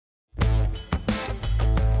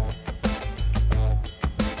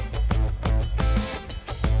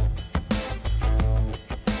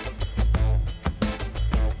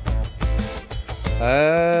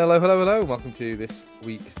Hello. Welcome to this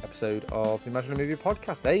week's episode of the Imagine a Movie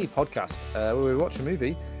podcast, a podcast where we watch a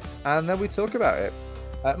movie and then we talk about it.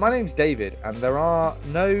 My name's David, and there are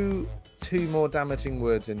no two more damaging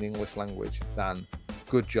words in the English language than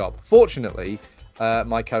good job. Fortunately,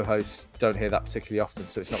 my co-hosts don't hear that particularly often,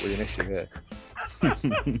 so it's not really an issue here.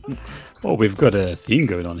 Well, we've got a theme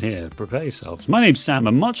going on here. Prepare yourselves. My name's Sam,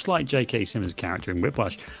 and much like J.K. Simmons' character in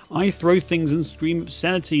Whiplash, I throw things and scream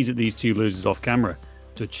obscenities at these two losers off camera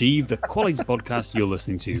to achieve the quality podcast you're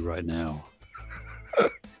listening to right now.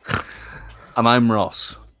 And I'm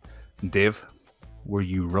Ross. Dave, were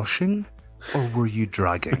you rushing or were you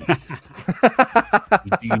dragging? Do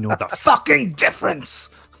you know the fucking difference?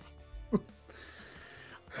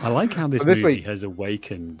 I like how this movie has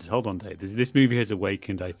awakened. Hold on, Dave. This movie has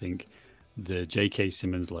awakened, I think, the J.K.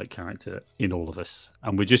 Simmons-like character in all of us,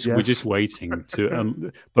 and we're just waiting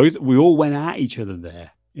to we all went at each other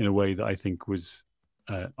there in a way that I think was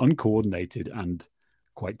uncoordinated and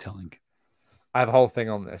quite telling. I have a whole thing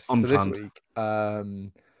on this. Unplanned. So this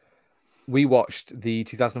week, we watched the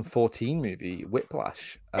 2014 movie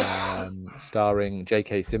Whiplash, starring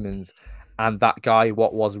J.K. Simmons. And that guy,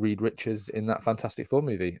 what was Reed Richards in that Fantastic Four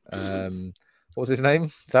movie? What was his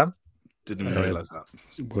name, Sam? Didn't even realize that.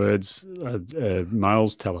 Words,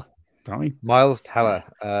 Miles Teller, apparently. Miles Teller.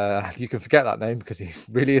 You can forget that name because he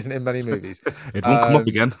really isn't in many movies. It won't come up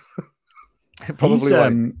again. It probably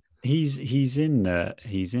won't. He's in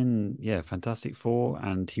Fantastic Four,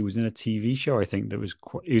 and he was in a TV show. I think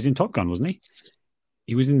he was in Top Gun, wasn't he?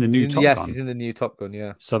 He was in the new Top Gun. Yes, he's in the new Top Gun.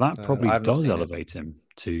 Yeah. So that probably does elevate him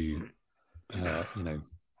to.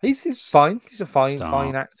 He's fine. He's a fine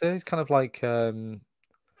actor. He's kind of like but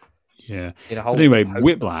anyway,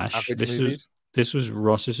 Whiplash. This was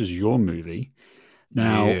Ross. This was your movie.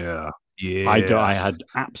 Now, I had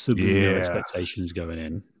absolutely no expectations going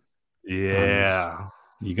in. Yeah,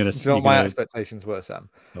 you're gonna. You know what my expectations were, Sam?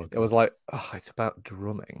 Okay. It was like, it's about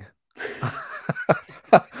drumming,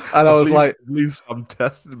 and I was like, leave some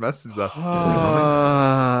tested message up.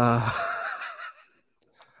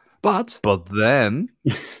 But then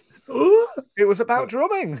it was about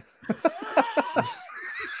drumming.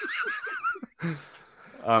 And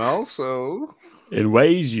also in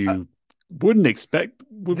ways you wouldn't expect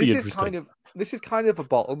would be interesting. This is kind of a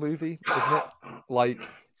bottle movie, isn't it? Like,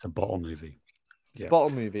 it's a bottle movie. It's a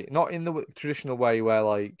bottle movie, not in the traditional way where,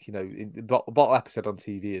 like, in the bottle episode on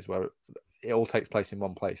TV is where it all takes place in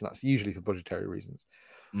one place, and that's usually for budgetary reasons.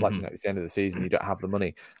 Like, it's the end of the season, you don't have the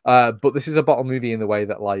money. But this is a bottle movie in the way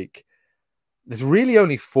that, like, there's really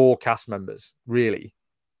only 4 cast members, really.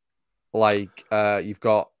 Like, you've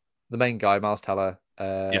got the main guy, Miles Teller,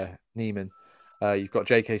 Neiman. You've got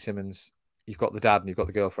J.K. Simmons, you've got the dad, and you've got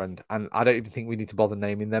the girlfriend. And I don't even think we need to bother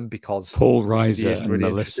naming them because Paul Reiser and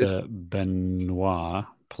Melissa Benoit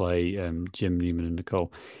play Jim, Neiman, and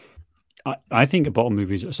Nicole. I think a bottle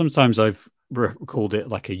movies, sometimes I've called it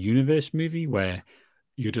like a universe movie where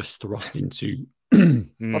you're just thrust into.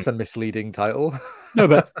 That's a misleading title. No,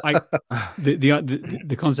 but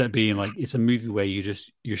the concept being like it's a movie where you're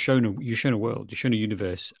shown a world, you're shown a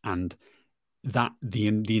universe, and that the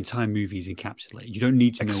entire movie is encapsulated. You don't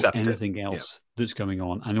need to know anything else that's going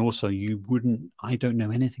on, and also I don't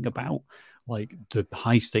know anything about like the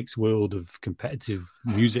high stakes world of competitive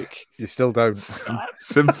music. You still don't.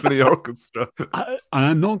 Symphony orchestra.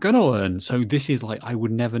 I'm not going to learn. So this is like, I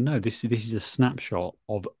would never know. This is a snapshot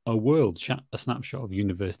of a world, a snapshot of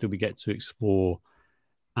universe that we get to explore,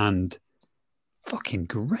 and fucking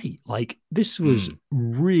great. Like, this was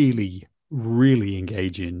really, really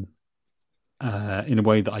engaging in a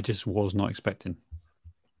way that I just was not expecting.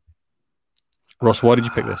 Ross, why did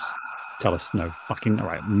you pick this? Tell us. No, fucking, all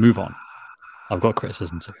right, move on. I've got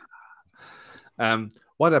criticism too.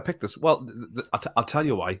 Why did I pick this? Well, I'll tell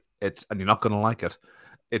you why. And you're not going to like it.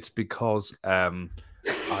 It's because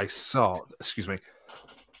I saw, excuse me,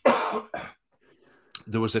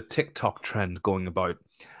 there was a TikTok trend going about,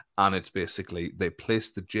 and it's basically they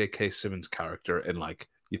placed the J.K. Simmons character in, like,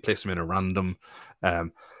 you place him in a random,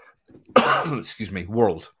 excuse me,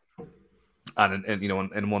 world. And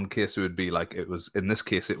in one case it would be like in this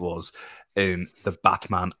case it was in the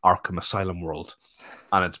Batman Arkham Asylum world,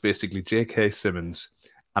 and it's basically J.K. Simmons,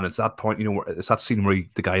 and it's that point, where it's that scene where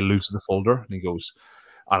the guy loses the folder and he goes,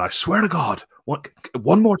 and I swear to God,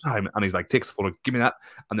 one more time, and he's like, takes the folder, give me that,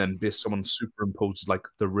 and then someone superimposes like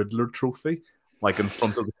the Riddler trophy, like in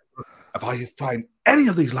front of the. If I find any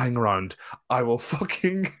of these lying around, I will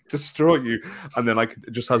fucking destroy you. And then, like,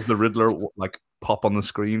 it just has the Riddler, like, pop on the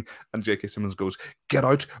screen, and J.K. Simmons goes, "Get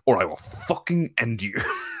out, or I will fucking end you."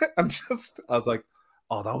 I was like,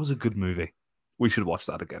 oh, that was a good movie. We should watch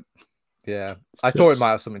that again. Yeah, I thought it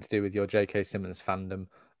might have something to do with your J.K. Simmons fandom,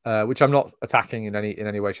 which I'm not attacking in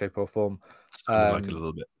any way, shape, or form. Sounded like a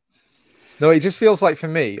little bit. No, it just feels like for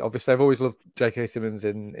me. Obviously, I've always loved J.K. Simmons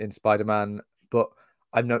in Spider-Man, but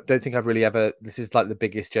I don't think I've really ever. This is like the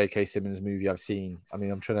biggest J.K. Simmons movie I've seen. I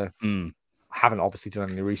mean, I'm trying to. I haven't obviously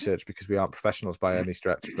done any research because we aren't professionals by any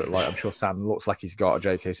stretch, but like I'm sure Sam looks like he's got a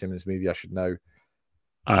J.K. Simmons movie I should know.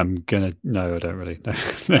 No, I don't really.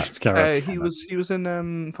 He was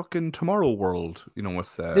in fucking Tomorrow World,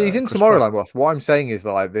 with he's in Chris Tomorrowland. Ross. What I'm saying is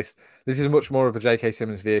that like this is much more of a J.K.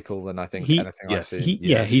 Simmons vehicle than I think anything I've seen.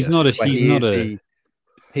 He's not a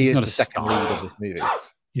the second lead of this movie.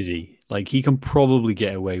 Is he? Like he can probably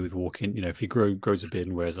get away with walking. If he grows a beard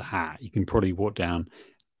and wears a hat, he can probably walk down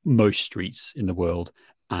most streets in the world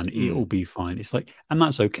and it'll be fine. It's like, and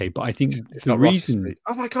that's okay. But I think the reason,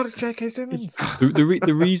 oh my god, it's J.K. Simmons.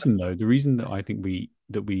 The reason that I think we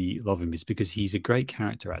love him is because he's a great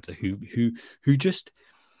character actor who just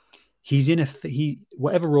he's in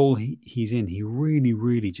whatever role he's in, he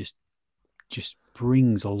really just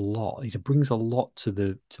brings a lot. He brings a lot to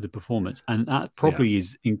the performance, and that probably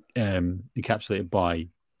is encapsulated by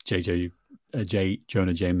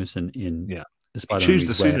Jonah Jameson in. He chooses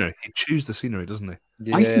the scenery. He chooses the scenery, doesn't he?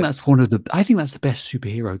 Yeah. I think that's the best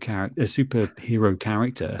superhero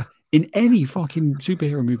character in any fucking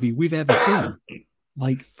superhero movie we've ever seen.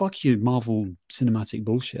 Like, fuck your Marvel cinematic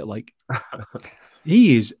bullshit. Like,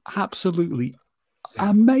 he is absolutely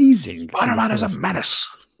amazing. Spider-Man is a menace.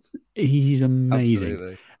 He's amazing,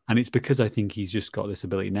 Absolutely. And it's because I think he's just got this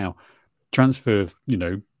ability now. Transfer,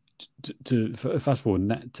 to fast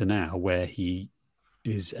forward to now, where he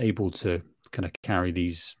is able to kind of carry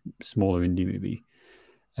these smaller indie movie.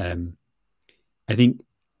 I think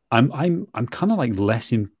I'm kind of like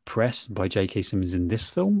less impressed by J.K. Simmons in this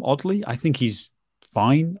film. Oddly, I think he's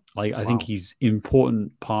fine. Like I think he's an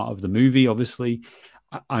important part of the movie. Obviously,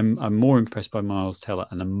 I'm more impressed by Miles Teller,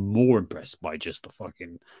 and I'm more impressed by just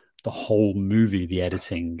the whole movie, the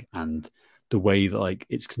editing, and the way that like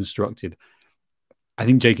it's constructed. I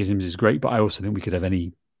think J.K. Simmons is great, but I also think we could have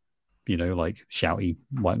any. Like shouty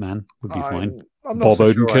white man would be fine. Bob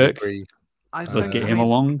Odenkirk. Let's get him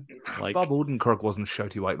along. Like Bob Odenkirk wasn't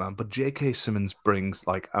shouty white man, but J.K. Simmons brings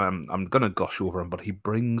I'm gonna gush over him, but he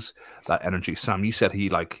brings that energy. Sam, you said he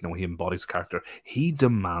he embodies character. He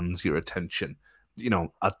demands your attention,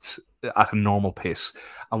 at a normal pace.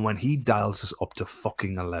 And when he dials us up to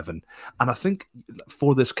fucking 11, and I think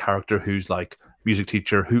for this character who's like music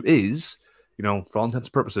teacher, who is, for all intents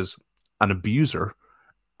and purposes, an abuser.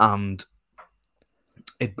 And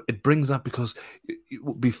it brings that because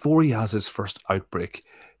before he has his first outbreak,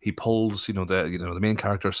 he pulls the main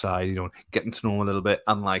character aside, getting to know him a little bit.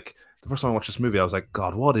 And like the first time I watched this movie, I was like,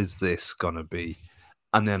 God, what is this gonna be?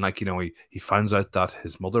 And then he finds out that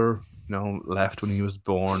his mother left when he was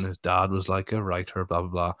born. His dad was like a writer, blah blah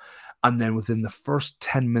blah. And then within the first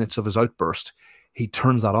 10 minutes of his outburst, he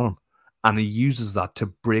turns that on him. And he uses that to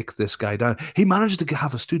break this guy down. He managed to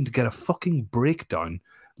have a student to get a fucking breakdown,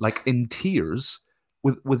 like in tears,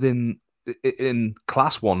 in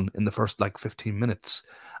class 1 in the first 15 minutes,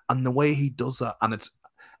 and the way he does that, and it's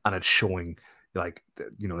showing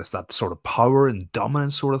it's that sort of power and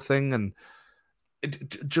dominance sort of thing, and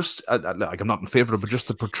it just I'm not in favor of it, but just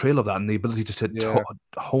the portrayal of that and the ability to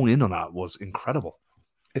hone in on that was incredible.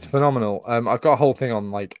 It's phenomenal. I've got a whole thing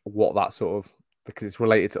on what that sort of, because it's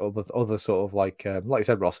related to other sort of like you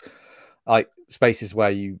said, Ross, like spaces where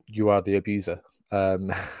you are the abuser.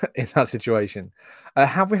 In that situation,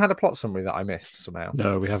 have we had a plot summary that I missed somehow?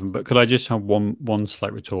 No, we haven't. But could I just have one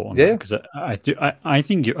slight retort on that? Because I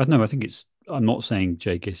think it's. I'm not saying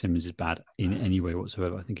J.K. Simmons is bad in any way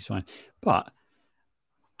whatsoever. I think he's fine. But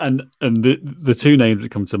and the two names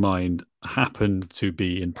that come to mind happen to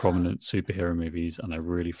be in prominent superhero movies, and I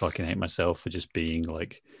really fucking hate myself for just being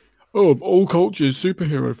like, oh, all cultures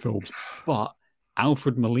superhero films. But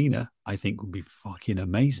Alfred Molina, I think, would be fucking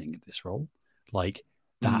amazing in this role. Like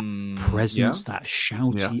that presence, that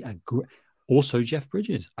shouty, also Jeff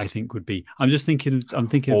Bridges, I think would be. I'm thinking of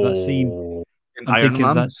that scene. I'm thinking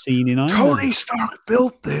of that scene in Iron Man. Tony Stark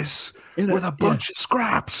built this with a bunch of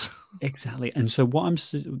scraps. Exactly. And so what I'm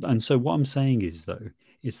saying is that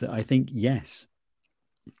I think yes,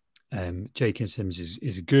 J.K. Simmons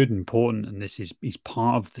is good and important, and he's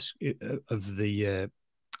part of this of the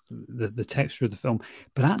texture of the film.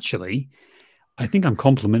 But actually, I think I'm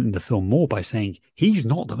complimenting the film more by saying he's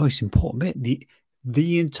not the most important bit.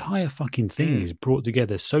 The entire fucking thing is brought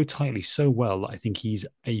together so tightly, so well that I think he's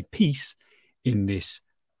a piece in this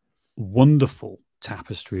wonderful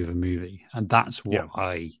tapestry of a movie, and that's what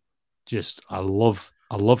I love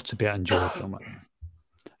to be able to enjoy a film like that.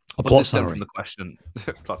 A plot summary from the question.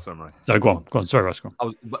 Plot summary. So go on. Sorry, Ross. Go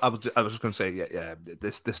on. I was just going to say, yeah.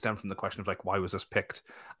 This stemmed from the question of like, why was this picked?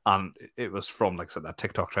 And it was from, like I said, that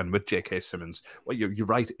TikTok trend with J.K. Simmons. Well, you're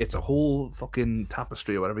right. It's a whole fucking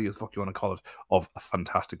tapestry or whatever you want to call it of a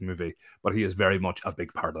fantastic movie. But he is very much a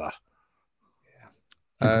big part of that.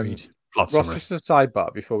 Yeah. Agreed. Plot Ross, summary. just a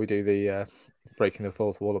sidebar before we do the breaking the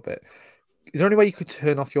fourth wall a bit. Is there any way you could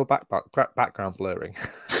turn off your background blurring?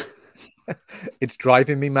 It's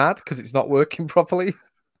driving me mad because it's not working properly.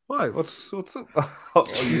 Why? What's up? You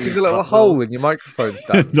see the little hole in your microphone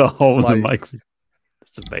stand? The hole in the microphone.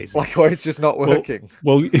 That's amazing. Like where it's just not working.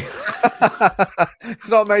 Well it's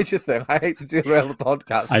not a major thing. I hate to derail the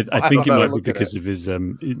podcast. I think it might be because of his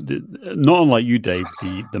not unlike you, Dave,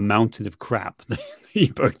 the mountain of crap that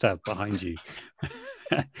you both have behind you.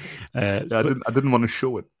 I didn't want to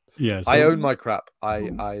show it. Yeah, so, I own my crap.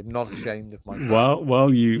 I'm not ashamed of my crap.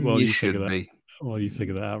 While you should figure be. You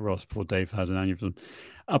figure that out, Ross, poor Dave has an aneurysm.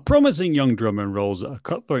 A promising young drummer enrolls at a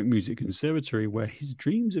cutthroat music conservatory where his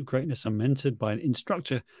dreams of greatness are mentored by an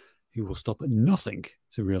instructor who will stop at nothing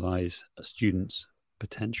to realize a student's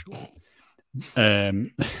potential.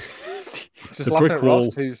 Just laughing at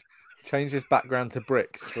Ross, who's changed his background to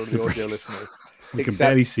bricks for the audio listeners. You can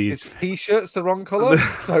barely see his t-shirt's the wrong color,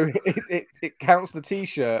 so it counts the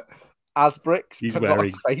t-shirt as bricks, he's but wearing... not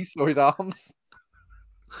his face or his arms.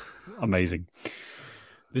 Amazing.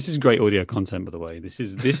 This is great audio content, by the way. This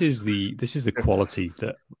is the quality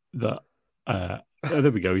that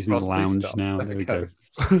there we go. He's in the lounge now. There we go.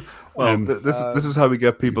 Well, this is how we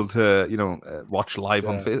get people to watch live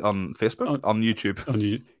on Facebook, on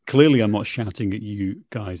YouTube. Clearly, I'm not shouting at you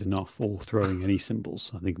guys enough or throwing any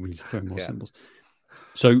symbols. I think we need to throw more symbols.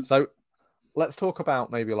 So let's talk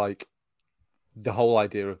about maybe like the whole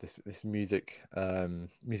idea of this music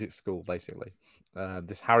school, basically.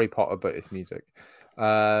 This Harry Potter, but it's music.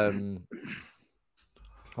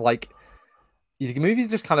 Like the movie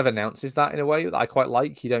just kind of announces that in a way that I quite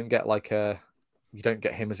like. You don't get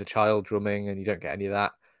him as a child drumming, and you don't get any of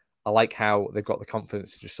that. I like how they've got the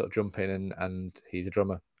confidence to just sort of jump in and he's a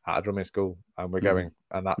drummer at a drumming school, and we're going,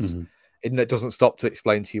 and that's it doesn't stop to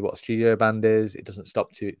explain to you what a studio band is. It doesn't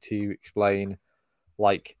stop to explain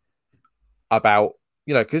like about,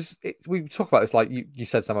 because we talk about this, like you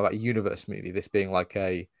said something about a universe movie, this being like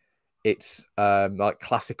it's like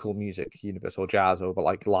classical music universe or jazz or but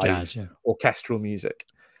like live orchestral music,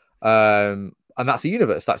 and that's a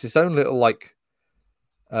universe. That's its own little like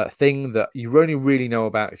thing that you only really know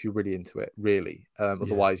about if you're really into it, really.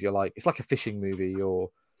 Otherwise you're like, it's like a fishing movie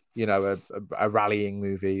or a rallying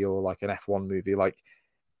movie or like an F1 movie. Like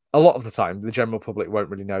a lot of the time the general public won't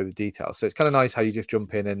really know the details, so it's kind of nice how you just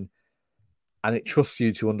jump in and it trusts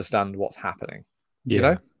you to understand what's happening.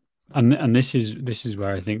 And this is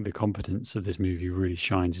where I think the competence of this movie really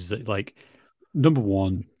shines, is that, like, number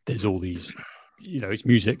one, there's all these, it's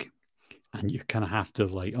music, and you kind of have to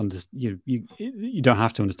like understand. You don't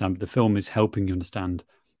have to understand, but the film is helping you understand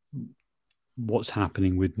what's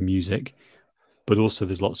happening with music. But also,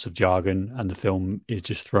 there's lots of jargon, and the film is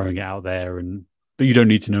just throwing it out there, but you don't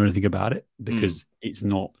need to know anything about it because it's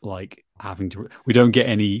not like having to. We don't get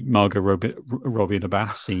any Margot Robbie in a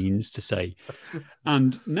bath scenes to say,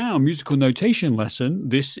 and now musical notation lesson.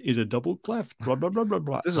 This is a double clef. Blah blah blah blah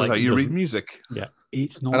blah. This is how you read music. Yeah,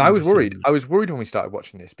 it's not. And I was worried. I was worried when we started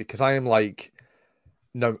watching this because I am like,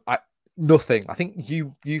 nothing. I think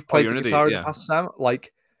you've played the guitar in the past, Sam.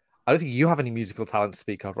 Like, I don't think you have any musical talent to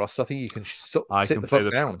speak of, Ross. So I think you can sit the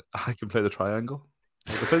fuck down. I can play the triangle.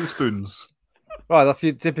 I can play the spoons. Right, that's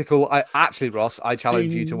your typical. Ross, I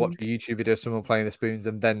challenge you to watch a YouTube video of someone playing the spoons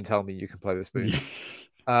and then tell me you can play the spoons.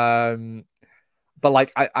 But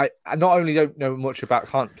like, I not only don't know much about,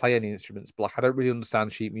 can't play any instruments, but like I don't really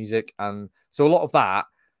understand sheet music, and so a lot of that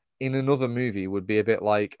in another movie would be a bit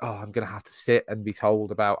like, oh, I'm gonna have to sit and be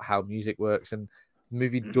told about how music works, and the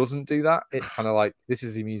movie doesn't do that. It's kind of like, this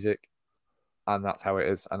is the music, and that's how it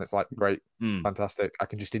is, and it's like great, fantastic. I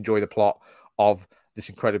can just enjoy the plot of this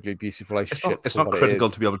incredibly beautiful relationship. It's not critical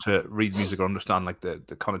to be able to read music or understand like the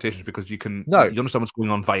connotations, because you understand what's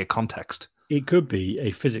going on via context. It could be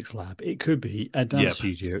a physics lab, it could be a dance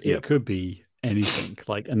studio, it could be anything.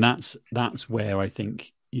 Like, and that's where I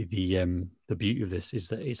think the beauty of this is,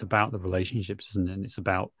 that it's about the relationships, isn't it? And it's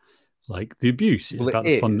about like the abuse. It's about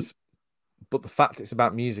the fun. But the fact it's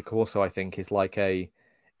about music also, I think, is like it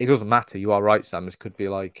doesn't matter. You are right, Sam. This could be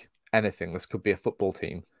like anything. This could be a football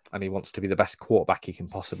team, and he wants to be the best quarterback he can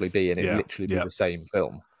possibly be, and it literally be the same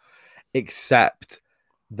film, except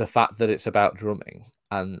the fact that it's about drumming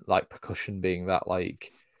and like percussion being that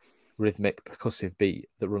like rhythmic percussive beat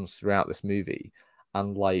that runs throughout this movie,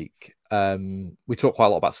 and like we talk quite a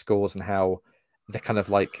lot about scores and how they're kind of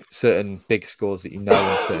like certain big scores that you know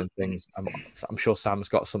and certain things. I'm sure Sam's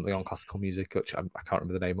got something on classical music, which I can't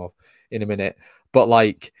remember the name of in a minute. But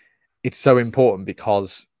like, it's so important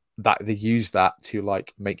because that they use that to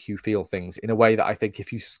like make you feel things in a way that I think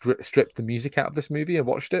if you stripped the music out of this movie and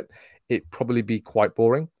watched it, it'd probably be quite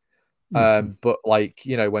boring. But like,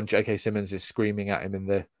 you know, when J.K. Simmons is screaming at him in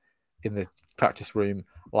the practice room,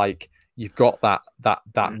 like, you've got that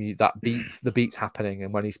beats happening,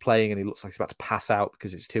 and when he's playing and he looks like he's about to pass out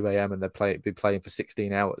because it's 2 a.m. and they're playing for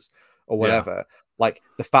 16 hours or whatever. Like,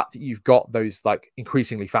 the fact that you've got those like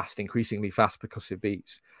increasingly fast percussive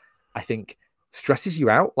beats, I think stresses you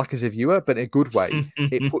out like as a viewer, but in a good way.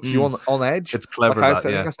 It puts you on edge. It's clever. Like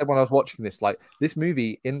I said when I was watching this, like, this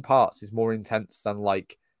movie in parts is more intense than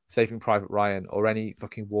like Saving Private Ryan or any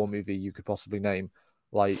fucking war movie you could possibly name.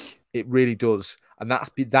 Like, it really does, and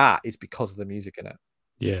that is because of the music in it.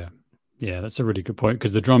 Yeah, that's a really good point,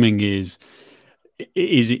 because the drumming is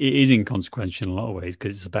inconsequential in a lot of ways,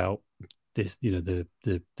 because it's about this, you know,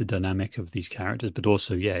 the dynamic of these characters, but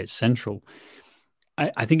also, yeah, it's central.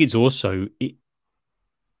 I think it's also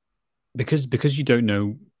because you don't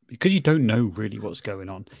know really what's going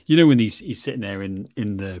on. You know, when he's sitting there in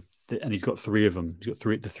the and he's got three of them. He's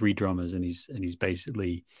got the three drummers, and he's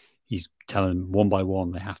basically he's telling them one by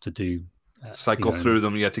one they have to do cycle through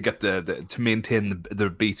them, to get to maintain the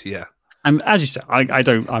beat, And as you said,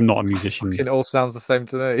 I'm not a musician. It all sounds the same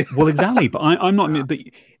to me. Well, exactly, but I'm not. But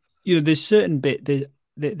you know, there's certain bit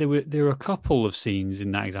there were a couple of scenes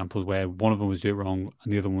in that example where one of them was doing it wrong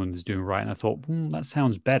and the other one was doing it right, and I thought, that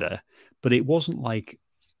sounds better. But it wasn't like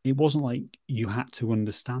you had to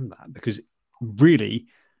understand that, because really,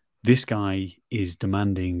 this guy is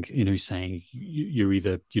demanding, you know, saying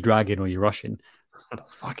you're dragging or you're rushing. But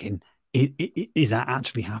fucking, is that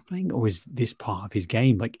actually happening, or is this part of his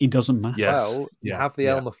game? Like, it doesn't matter. Yes. Well, you have the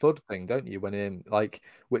Elmer Fudd thing, don't you? When in like,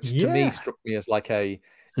 which to me struck me as like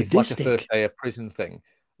it's like a first day of prison thing.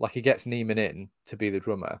 Like, he gets Neiman in to be the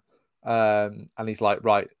drummer, and he's like,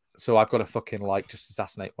 right, so I've got to fucking like just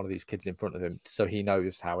assassinate one of these kids in front of him so he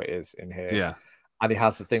knows how it is in here. Yeah. And he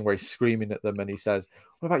has the thing where he's screaming at them, and he says,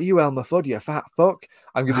 "What about you, Elmer Fudd, you fat fuck?"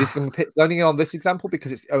 I'm going to pitch only on this example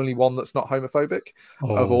because it's the only one that's not homophobic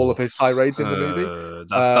of all of his tirades in the movie.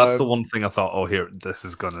 That's the one thing I thought. Oh, here, this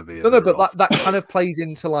is going to be. No, but that kind of plays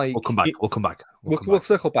into like. We'll come back. We'll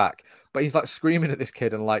circle back. But he's like screaming at this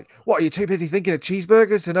kid and like, "What, are you too busy thinking of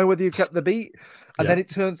cheeseburgers to know whether you kept the beat?" And then it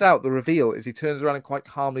turns out the reveal is he turns around and quite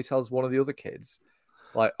calmly tells one of the other kids,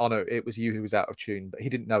 like, "Oh no, it was you who was out of tune," but he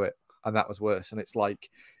didn't know it. And that was worse. And it's like,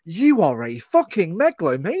 you are a fucking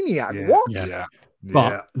megalomaniac. Yeah, what? Yeah.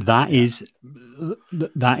 But that is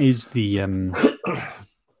the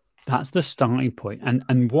that's the starting point.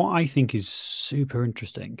 And what I think is super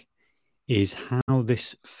interesting is how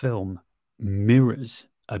this film mirrors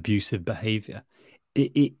abusive behavior.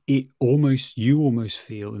 You almost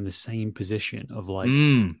feel in the same position of like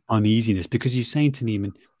uneasiness, because he's saying to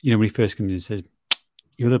Neiman, you know, when he first comes in and says,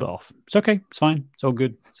 "You're a little bit off. It's okay. It's fine. It's all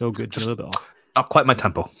good. It's all good. Just you're a little bit off. Not quite my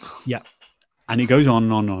tempo." Yeah. And it goes on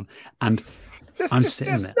and on and on. And I'm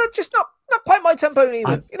sitting there. Just not quite my tempo,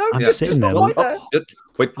 Neiman. You know, I'm just sitting there. Right there.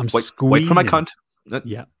 Wait for my count.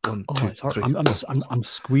 Yeah. 1, 2, 3. I'm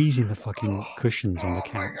squeezing the fucking cushions on the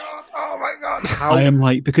couch. Oh my god! I am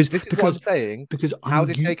like, because this is what I'm saying. Because how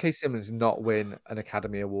did J.K. Simmons not win an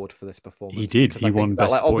Academy Award for this performance? He did. He won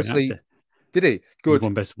Best Supporting Actor. Did he? Good. He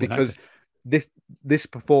won Best Supporting because Actor. This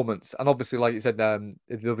performance, and obviously, like you said, the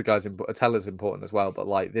other guy's Teller's important as well. But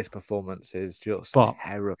like, this performance is just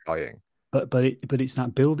terrifying. But it's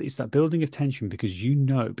that building of tension, because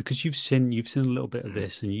you've seen a little bit of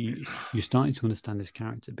this, and you're starting to understand this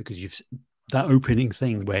character, because that opening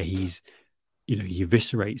thing where he's, you know, he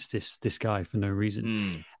eviscerates this guy for no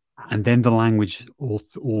reason, and then the language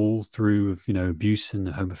all through of, you know, abuse and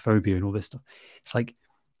homophobia and all this stuff. It's like,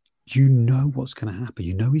 you know what's going to happen.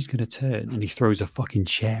 You know he's going to turn, and he throws a fucking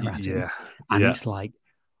chair at him, and it's like,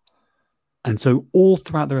 and so all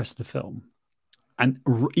throughout the rest of the film. And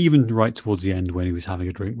even right towards the end, when he was having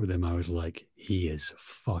a drink with him, I was like, he is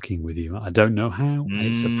fucking with you. I don't know how.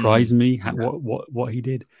 It surprised me what he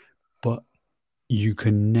did. But you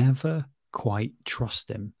can never quite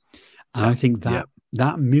trust him. And I think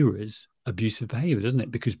that mirrors abusive behavior, doesn't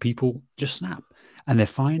it? Because people just snap and they're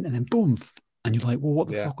fine, and then boom. And you're like, well, what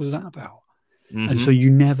the fuck was that about? And so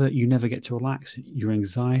you never get to relax. Your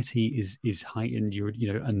anxiety is heightened.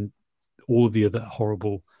 And all of the other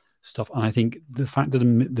horrible stuff. And I think the fact that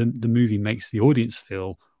the movie makes the audience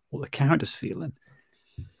feel what the character's feeling,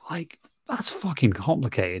 like, that's fucking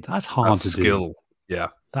complicated. That's hard to do. Yeah.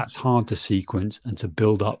 That's hard to sequence and to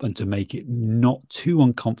build up and to make it not too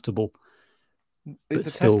uncomfortable.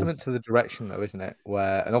 It's a testament to the direction, though, isn't it?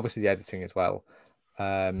 And obviously the editing as well.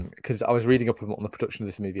 Because I was reading up on the production of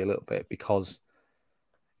this movie a little bit, because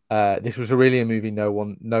this was really a movie no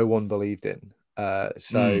one believed in.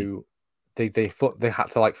 So they had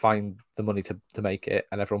to like find the money to make it,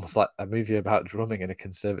 and everyone was like, a movie about drumming in a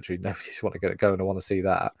conservatory. Nobody's want to go and want to see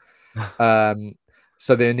that.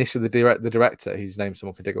 So the director, whose name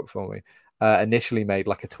someone could dig up for me, initially made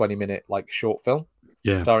like a 20-minute like short film,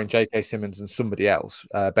 starring J.K. Simmons and somebody else,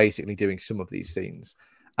 basically doing some of these scenes.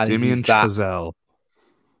 And Damien Chazelle.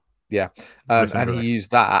 Yeah. And he used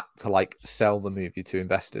that to like sell the movie to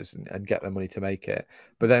investors and get their money to make it.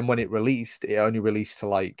 But then when it released, it only released to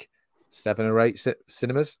like 7 or 8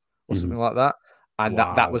 cinemas or something like that. And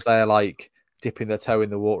that was their like dipping their toe in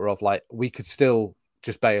the water of like, we could still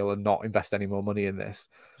just bail and not invest any more money in this.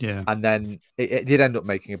 Yeah. And then it did end up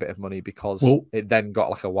making a bit of money because it then got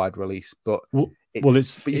like a wide release. But you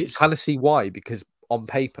can kind of see why, because on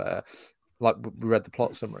paper, like we read the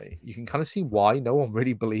plot summary, you can kind of see why no one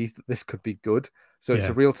really believed that this could be good. So it's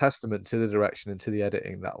a real testament to the direction and to the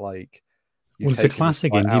editing that like, it's a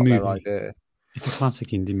classic indie movie. It's a classic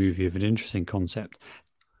indie movie of an interesting concept,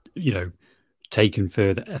 you know, taken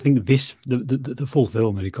further. I think the full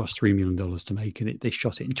film only cost $3 million to make, and they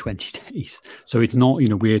shot it in 20 days. So it's not, you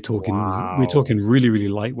know, we're talking really, really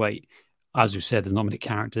lightweight. As we said, there's not many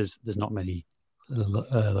characters, there's not many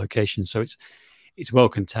locations, so it's well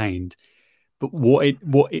contained. But what it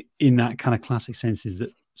in that kind of classic sense is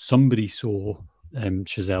that somebody saw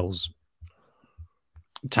Chazelle's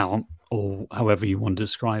talent, or however you want to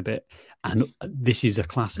describe it, and this is a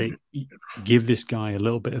classic. Give this guy a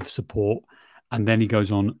little bit of support, and then he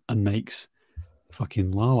goes on and makes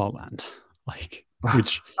fucking La La Land, like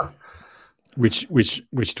which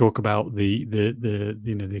talk about the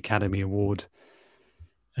you know, the Academy Award.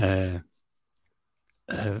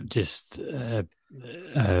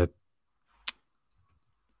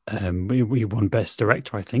 We won Best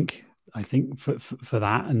Director, I think for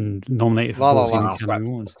that, and nominated for 14 Academy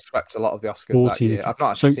Awards. Swept a lot of the Oscars that year. I've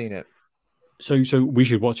not actually seen it. So we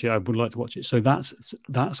should watch it. I would like to watch it. So that's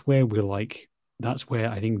where we're like, that's where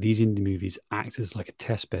I think these indie movies act as like a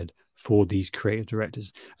test bed for these creative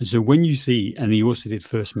directors. And so when you see, and he also did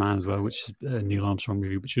First Man as well, which is a Neil Armstrong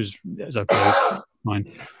movie, which was okay,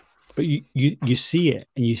 fine. But you see it,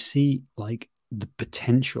 and you see like the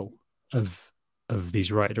potential of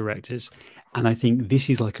these writer directors. And I think this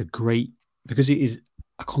is like a great, because it is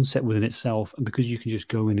a concept within itself, and because you can just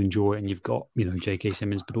go and enjoy it, and you've got, you know, J.K.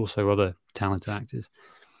 Simmons, but also other talented actors,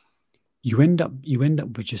 you end up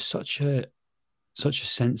with just such a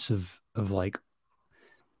sense of like,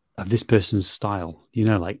 of this person's style, you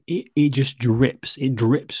know, like it just drips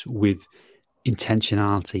with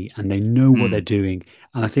intentionality, and they know what they're doing.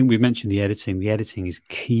 And I think we've mentioned the editing is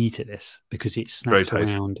key to this, because it snaps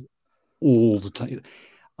around all the time.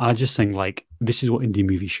 I just think like, this is what indie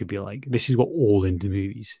movies should be like. This is what all indie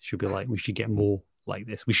movies should be like. We should get more like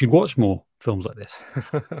this. We should watch more films like this.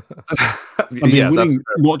 I mean,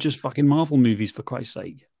 not just fucking Marvel movies, for Christ's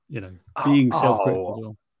sake, you know, being self-critical as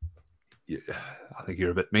well. Yeah, I think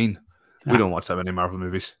you're a bit mean. We don't watch that many Marvel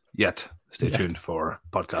movies yet. Stay tuned for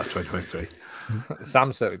podcast 2023.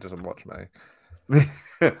 Sam certainly doesn't watch many.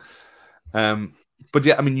 But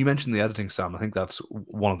yeah, I mean, you mentioned the editing, Sam. I think that's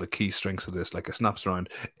one of the key strengths of this. Like, it snaps around.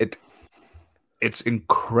 It's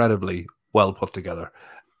incredibly well put together.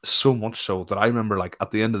 So much so that I remember, like,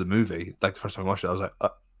 at the end of the movie, like the first time I watched it, I was like,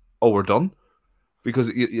 "Oh, we're done," because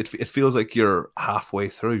it feels like you're halfway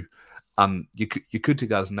through. And you could take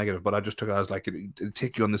that as negative, but I just took it as like, it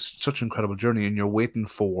take you on this such incredible journey, and you're waiting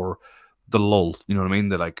for the lull. You know what I mean?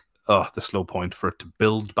 The slow point for it to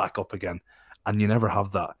build back up again, and you never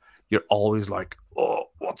have that. You're always like, oh,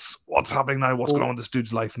 what's happening now? What's going on with this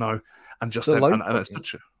dude's life now? And just then, and it's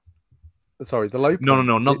such a... Sorry, the low point. No,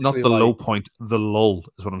 not the low point. The lull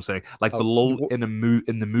is what I'm saying. Like the lull in the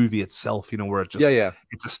movie itself. You know, where it just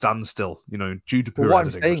it's a standstill. You know, due to poor what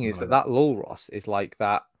I'm saying is that lull, Ross, is like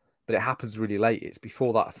that. But it happens really late. It's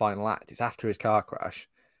before that final act. It's after his car crash,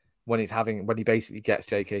 when he basically gets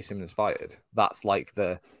J.K. Simmons fired. That's like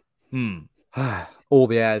the all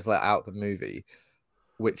the air's let out the movie,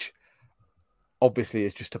 which obviously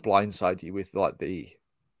is just to blindside you with like the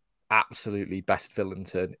absolutely best villain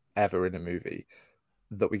turn ever in a movie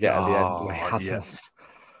that we get at the end. Where he hasn't.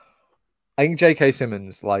 I think J.K.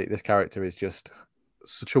 Simmons, like, this character is just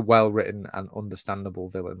such a well-written and understandable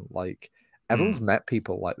villain. Like, everyone's met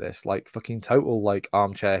people like this, like fucking total like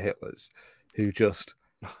armchair Hitlers, who just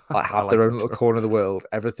like have their own little corner of the world.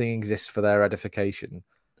 Everything exists for their edification.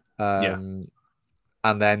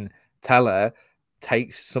 and then Teller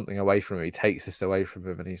takes something away from him. He takes this away from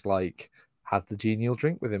him, and he's like, has the genial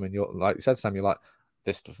drink with him. And you're like you said, Sam, you're like,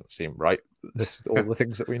 this doesn't seem right. This all the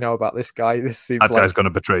things that we know about this guy. This seems that guy's going to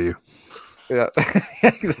betray you. Yeah,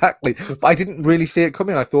 exactly. But I didn't really see it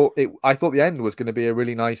coming. I thought the end was going to be a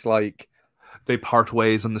really nice, like, they part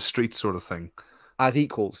ways on the street sort of thing. As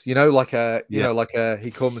equals, you know, like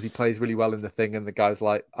he comes, he plays really well in the thing, and the guy's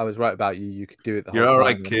like, I was right about you, you could do it the whole You're time. all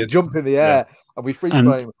right, And kid. Jump in the air, and we freeze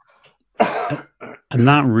frame. And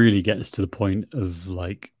that really gets to the point of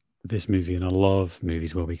like this movie, and I love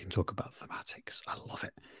movies where we can talk about thematics. I love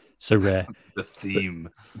it. So rare. The theme.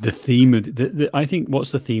 The theme of I think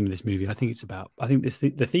what's the theme of this movie? I think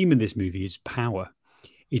the theme of this movie is power.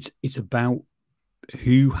 It's about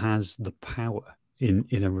who has the power in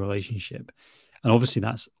a relationship. And obviously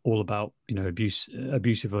that's all about, you know,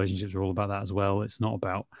 abusive relationships are all about that as well. It's not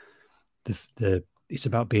about it's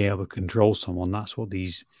about being able to control someone. That's what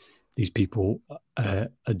these people are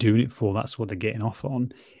doing it for. That's what they're getting off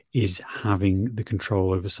on, is having the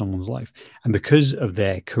control over someone's life. And because of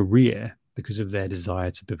their career, because of their desire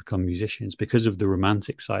to become musicians, because of the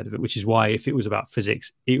romantic side of it, which is why if it was about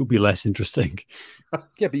physics, it would be less interesting.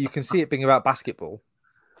 Yeah, but you can see it being about basketball.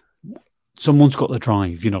 Someone's got the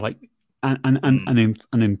drive, you know, like, and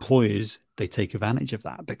employers, they take advantage of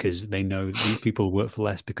that because they know these people work for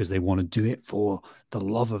less because they want to do it for the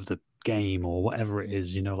love of the game or whatever it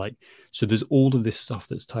is, you know, like, so there's all of this stuff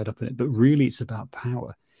that's tied up in it, but really it's about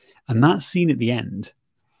power. And that scene at the end,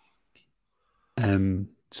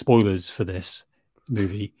 spoilers for this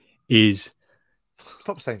movie, is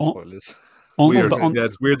stop saying spoilers. Weird. Yeah,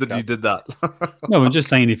 it's weird that you did that. No, I'm just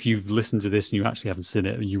saying if you've listened to this and you actually haven't seen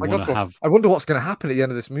it and you want to have... I wonder what's going to happen at the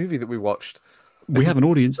end of this movie that we watched. We have an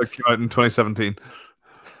audience. It came out in 2017.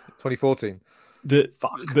 2014. But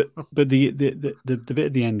the bit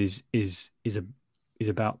at the end is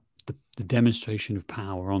about the demonstration of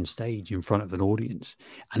power on stage in front of an audience.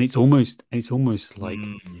 And it's almost like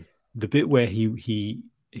the bit where he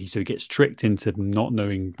gets tricked into not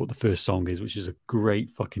knowing what the first song is, which is a great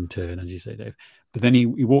fucking turn, as you say, Dave. But then he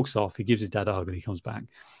walks off, he gives his dad a hug, and he comes back,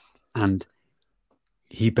 and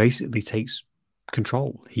he basically takes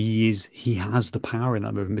control. He has the power in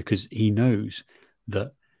that movement because he knows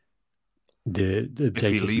that if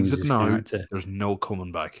he leaves it now, character, there's no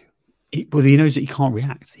coming back. He knows that he can't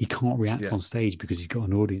react. He can't react on stage because he's got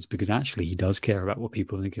an audience. Because actually, he does care about what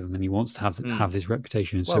people think of him, and he wants to have this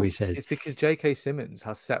reputation. And so he says, "It's because J.K. Simmons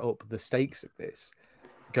has set up the stakes of this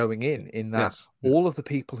going in that all of the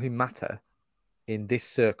people who matter in this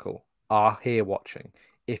circle are here watching.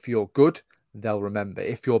 If you're good, they'll remember.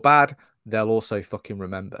 If you're bad, they'll also fucking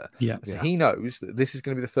remember. So he knows that this is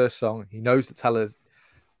going to be the first song. He knows that Teller's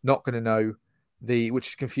not going to know." Which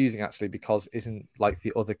is confusing actually because isn't like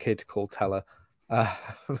the other kid called Teller? That's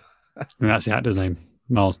the actor's name,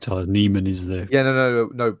 Miles Teller. Neiman is the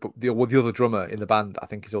no. But the other drummer in the band, I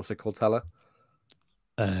think, is also called Teller.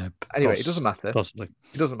 Anyway, it doesn't matter. Possibly,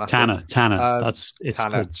 it doesn't matter. Tanner. It's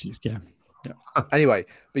Tanner. called, yeah. Anyway,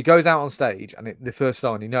 but he goes out on stage, and the first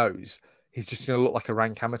song he knows he's just going to look like a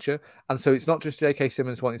rank amateur, and so it's not just J.K.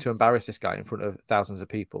 Simmons wanting to embarrass this guy in front of thousands of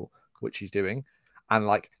people, which he's doing. And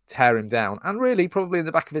like tear him down, and really probably in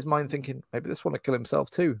the back of his mind thinking maybe this one to kill himself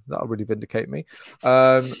too. That'll really vindicate me.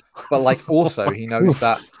 But like also he knows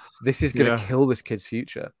that this is going to kill this kid's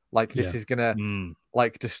future. Like this is going to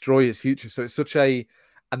like destroy his future. So it's such a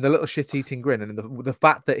the little shit-eating grin, and the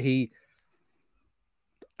fact that he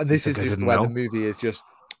this is just where the movie is just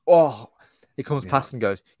he comes past and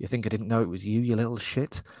goes, "You think I didn't know it was you, you little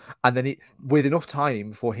shit?" And then with enough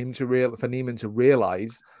time for him for Neiman to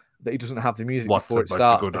realize that he doesn't have the music before it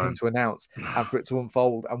starts, for him to announce and for it to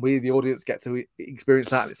unfold, and we, the audience, get to experience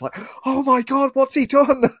that. And it's like, oh my god, what's he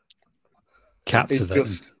done? Captivating.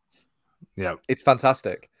 It's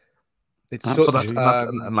fantastic. It's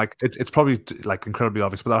it's probably like incredibly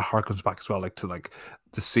obvious, but that harkens back as well, like to like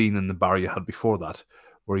the scene in the bar you had before that,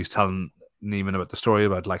 where he's telling Neiman about the story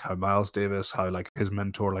about like how Miles Davis, how like his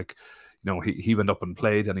mentor, like, you know, he went up and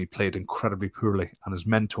played, and he played incredibly poorly, and his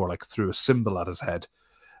mentor like threw a cymbal at his head.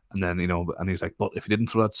 And then, you know, and he's like, but if he didn't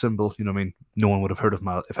throw that symbol, you know what I mean? No one would have heard of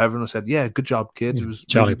Miles. If everyone said, yeah, good job, kid. It was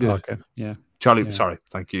Charlie really Parker. Yeah. Charlie, sorry.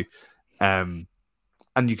 Thank you. And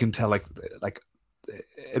you can tell, like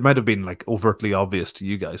it might have been like overtly obvious to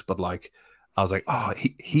you guys, but like, I was like,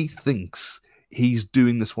 he thinks he's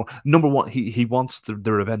doing this for, number one, he wants the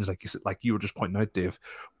revenge, like you were just pointing out, Dave,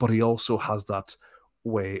 but he also has that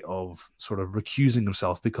way of sort of recusing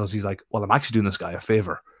himself because he's like, well, I'm actually doing this guy a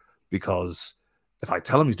favor because if I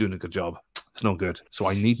tell him he's doing a good job, it's no good. So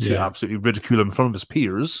I need to absolutely ridicule him in front of his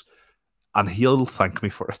peers, and he'll thank me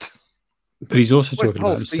for it. But he's also Well, it's talking the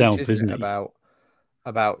whole about speech, himself, isn't isn't it? he?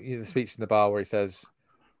 About the speech in the bar where he says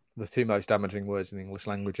the two most damaging words in the English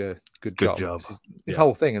language are "good job." This is his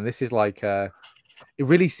whole thing, and this is like it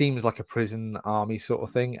really seems like a prison army sort of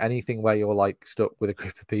thing. Anything where you're like stuck with a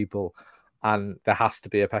group of people, and there has to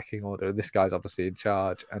be a pecking order. This guy's obviously in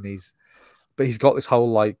charge, and he's got this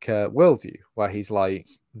whole like worldview where he's like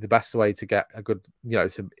the best way to get a good,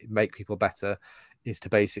 to make people better is to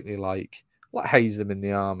basically like haze them in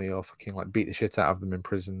the army or fucking like beat the shit out of them in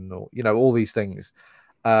prison or all these things,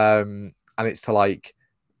 and it's to like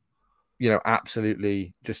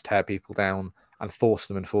absolutely just tear people down and force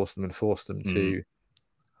them to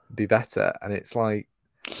be better. And it's like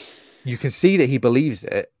you can see that he believes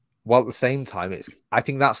it, while at the same time I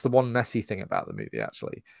think that's the one messy thing about the movie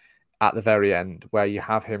actually, at the very end, where you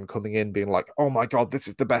have him coming in being like, "Oh my god, this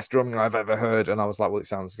is the best drumming I've ever heard," and I was like, "Well, it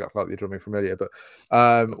sounds exactly like the drumming from earlier," but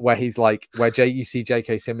where he's like, you see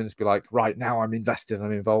J.K. Simmons be like, "Right now, I'm invested,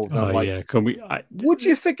 I'm involved." And I'm like, yeah, can we? Would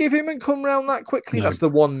you forgive him and come round that quickly? No. That's the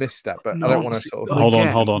one misstep, but I don't want to sort of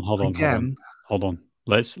hold on.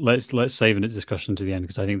 Let's save a discussion to the end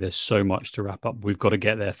because I think there's so much to wrap up. We've got to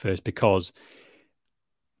get there first because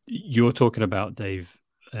you're talking about Dave.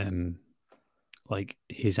 Like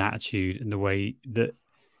his attitude and the way that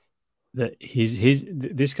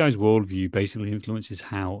this guy's worldview basically influences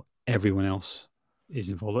how everyone else is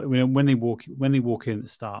involved. When they walk in at the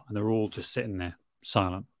start and they're all just sitting there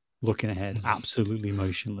silent, looking ahead, absolutely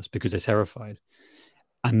motionless because they're terrified.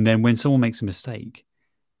 And then when someone makes a mistake,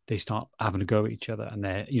 they start having a go at each other, and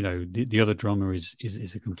they're the other drummer is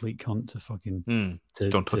a complete cunt to fucking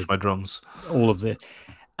don't touch my drums. All of this,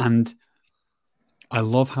 and I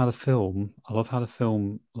love how the film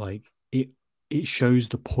like it shows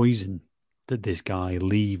the poison that this guy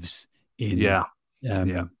leaves in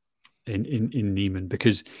Neiman,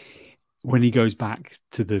 because when he goes back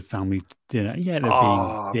to the family dinner, they're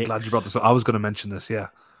being dicks. Glad you brought this up. I was going to mention this,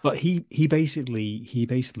 but he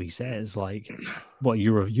basically says like, "What,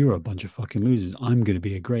 you're a bunch of fucking losers. I'm going to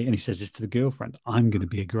be a great," and he says this to the girlfriend, "I'm going to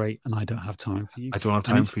be a great, and I don't have time for you. I don't have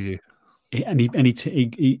time for you." And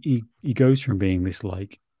he goes from being this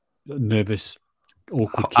like nervous,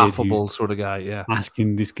 awkward kid, affable sort of guy,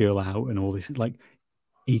 asking this girl out and all this, like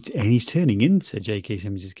he's turning into J.K.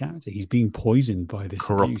 Simmons' character. He's being poisoned by this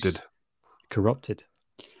corrupted,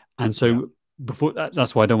 and so before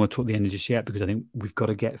that's why I don't want to talk the end just yet, because I think we've got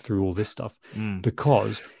to get through all this stuff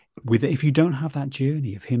because if you don't have that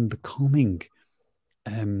journey of him becoming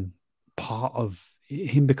part of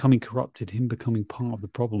him becoming corrupted, him becoming part of the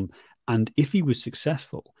problem. And if he was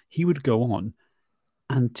successful, he would go on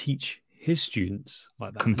and teach his students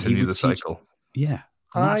like that. Continue the cycle. Yeah.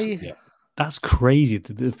 That's crazy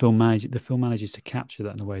that the film manages to capture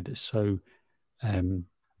that in a way that's so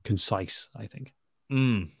concise, I think.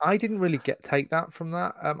 I didn't really take that from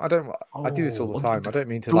that. I do this all the time. I don't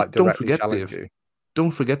mean to directly challenge you.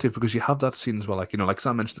 Don't forget it, because you have that scene as well, like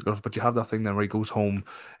Sam mentioned, but you have that thing then where he goes home,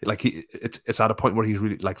 like it's at a point where he's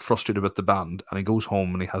really like frustrated with the band, and he goes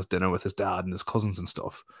home and he has dinner with his dad and his cousins and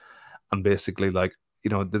stuff, and basically like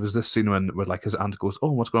there was this scene where like his aunt goes,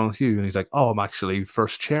 "Oh, what's going on with you?" And he's like, "Oh, I'm actually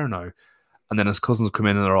first chair now," and then his cousins come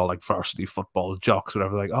in and they're all like varsity football jocks or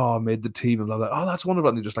whatever, like, "Oh, I made the team," and blah, blah. "Oh, that's wonderful,"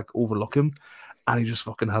 and they just like overlook him, and he just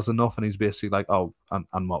fucking has enough, and he's basically like, "Oh,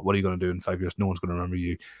 and what are you going to do in 5 years? No one's going to remember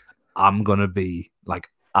you. I'm gonna be like,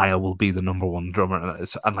 I will be the number one drummer,"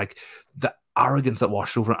 and like the arrogance that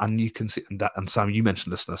washed over, and you can see that. And Sam, you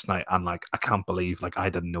mentioned this last night, and like I can't believe like I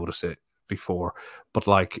didn't notice it before, but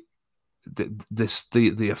like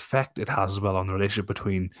the effect it has as well on the relationship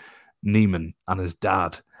between Neiman and his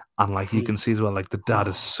dad, and like you can see as well, like the dad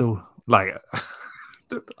is so like.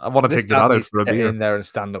 I want to take the dad out for a beer. In there and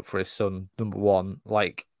stand up for his son. Number one,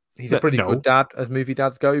 like. He's a pretty good dad, as movie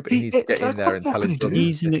dads go, but he needs to get in there and tell his brothers.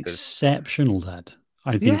 He's an exceptional dad.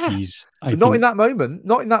 I think he's... Not in that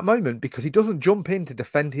moment, because he doesn't jump in to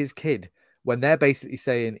defend his kid when they're basically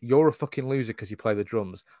saying, "You're a fucking loser because you play the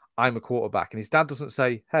drums. I'm a quarterback." And his dad doesn't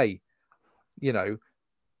say, "Hey,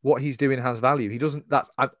 what he's doing has value." He doesn't...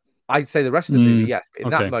 I'd say the rest of the movie, yes. But in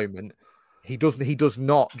that moment, he does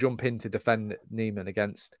not jump in to defend Neiman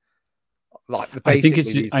against... Like basically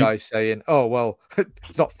these guys saying, "Oh well,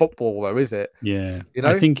 it's not football though, is it?" Yeah,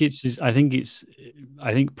 I think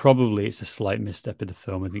probably it's a slight misstep in the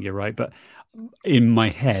film. I think you're right, but in my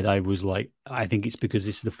head, I was like, I think it's because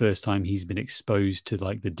this is the first time he's been exposed to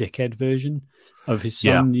like the dickhead version of his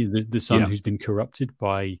son, the son who's been corrupted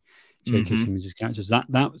by J.K. Simmons' characters.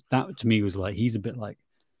 That to me was like, he's a bit like,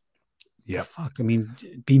 yeah, fuck. I mean,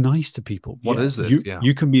 be nice to people. What is this?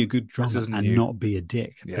 You can be a good drummer and not be a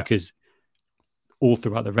dick because. all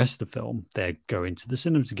throughout the rest of the film, they're going to the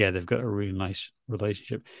cinema together. They've got a really nice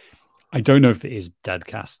relationship. I don't know if it is dad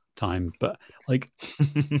cast time, but like,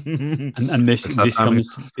 and this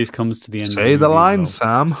comes to the end. Say the line,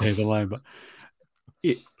 Sam. Say the line, but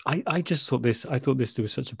I just thought this. I thought this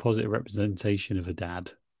was such a positive representation of a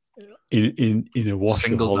dad in a wash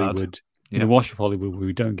of Hollywood. In a wash of Hollywood, where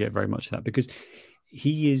we don't get very much of that, because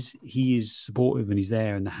he is supportive and he's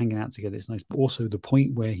there and they're hanging out together. It's nice, but also the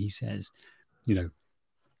point where he says, you know,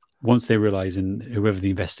 once they realize, and whoever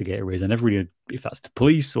the investigator is, I never really, if that's the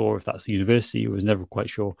police or if that's the university, I was never quite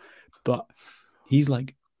sure. But he's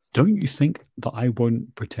like, don't you think that I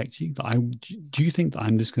won't protect you? Do you think that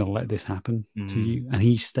I'm just going to let this happen to you? And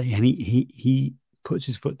he puts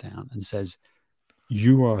his foot down and says,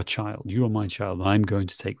 you are a child. You are my child. I'm going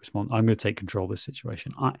to take I'm going to take control of this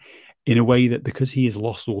situation. In a way that, because he has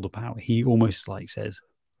lost all the power, he almost like says,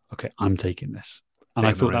 okay, I'm taking this. And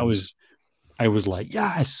I thought I was like,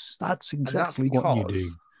 yes, that's exactly what you do.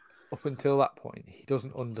 Up until that point, he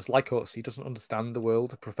doesn't like us. He doesn't understand the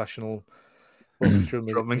world of professional orchestral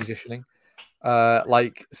musicianing.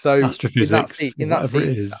 Astrophysics, in that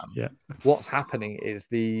scene, Sam, what's happening is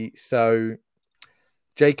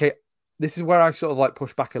JK. This is where I sort of like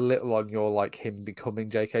push back a little on your like him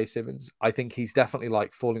becoming J.K. Simmons. I think he's definitely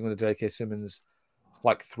like falling under J.K. Simmons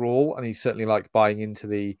like thrall, and he's certainly like buying into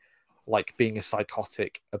the like being a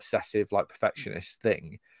psychotic, obsessive, like perfectionist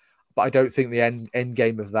thing. But I don't think the end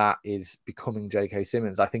game of that is becoming J.K.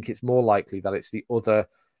 Simmons. I think it's more likely that it's the other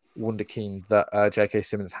wunderkind that J.K.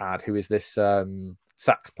 Simmons had, who is this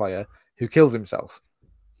sax player who kills himself.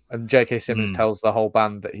 And J.K. Simmons tells the whole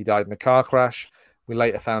band that he died in a car crash. We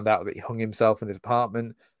later found out that he hung himself in his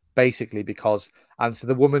apartment, basically because... And so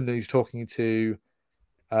the woman who's talking to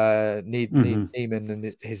Neiman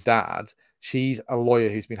and his dad, she's a lawyer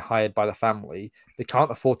who's been hired by the family. They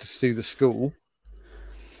can't afford to sue the school,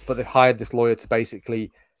 but they've hired this lawyer to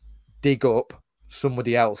basically dig up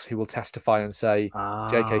somebody else who will testify and say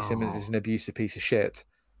J.K. Simmons is an abusive piece of shit.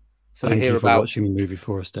 So Thank they hear you for about watching the movie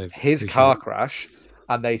for us, Dave. His car crash,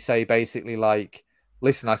 and they say basically like,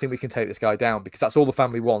 listen, I think we can take this guy down, because that's all the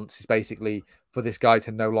family wants, is basically for this guy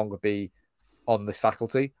to no longer be on this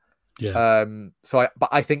faculty. Yeah. But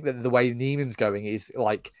I think that the way Neiman's going is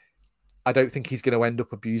like, I don't think he's going to end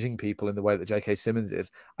up abusing people in the way that J.K. Simmons is.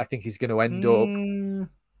 I think he's going to end up.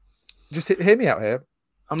 Just hear me out here.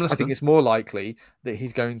 I think it's more likely that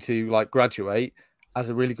he's going to like graduate as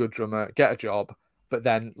a really good drummer, get a job, but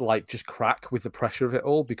then like just crack with the pressure of it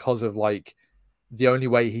all, because of like the only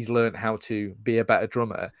way he's learned how to be a better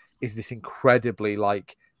drummer is this incredibly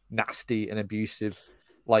like nasty and abusive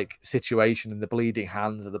like situation, and the bleeding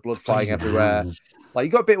hands and the blood flying everywhere. Like,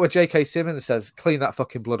 you got a bit where J.K. Simmons says, clean that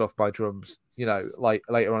fucking blood off my drums, you know, like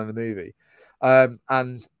later on in the movie.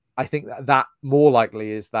 And I think that more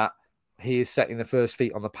likely is that he is setting the first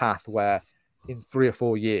feet on the path where in 3 or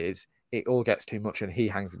 4 years it all gets too much and he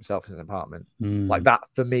hangs himself in his apartment. Like, that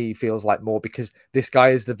for me feels like more, because this guy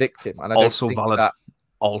is the victim, and I don't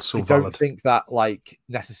think that like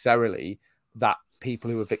necessarily that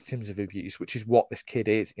people who are victims of abuse, which is what this kid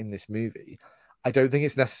is in this movie, I don't think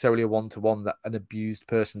it's necessarily a one-to-one that an abused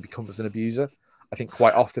person becomes an abuser. I think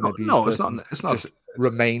quite often it's not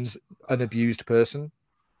remains an abused person.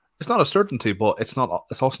 It's not a certainty, but it's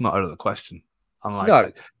also not out of the question. And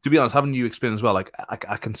like, to be honest, having you explain as well, like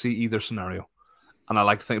I can see either scenario, and I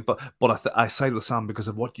like to think, but I side with Sam because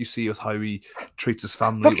of what you see with how he treats his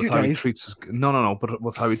family, with how he treats his but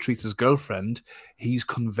with how he treats his girlfriend, he's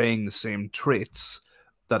conveying the same traits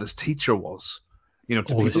that his teacher was, you know,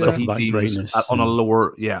 to people that he deems on a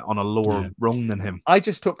lower rung than him. I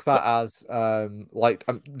just took that as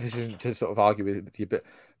this isn't to sort of argue with you, but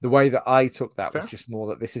the way that I took that was just more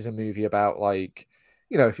that this is a movie about, like,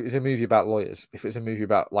 you know, if it was a movie about lawyers, if it was a movie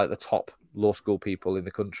about like the top law school people in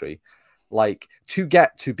the country, like, to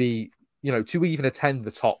get to be, you know, to even attend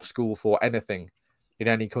the top school for anything in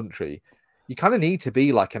any country, you kind of need to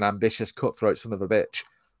be like an ambitious, cutthroat son of a bitch.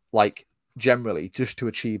 Like, generally, just to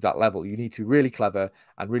achieve that level, you need to be really clever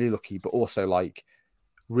and really lucky, but also like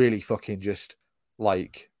really fucking just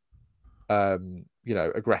like, you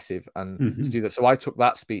know, aggressive and to do that. So I took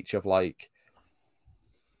that speech of like,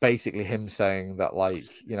 basically him saying that, like,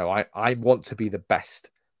 you know, I want to be the best,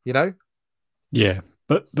 you know? Yeah.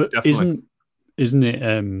 But isn't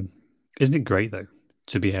it great though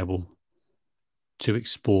to be able to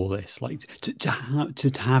explore this, like to have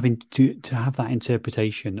that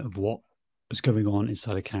interpretation of what was going on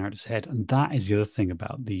inside a character's head? And that is the other thing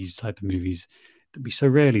about these type of movies that we so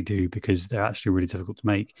rarely do, because they're actually really difficult to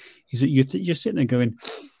make, is that you're sitting there going,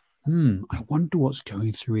 I wonder what's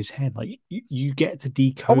going through his head. Like you get to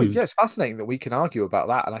decode. Oh, yeah, it's fascinating that we can argue about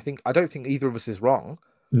that, and I don't think either of us is wrong.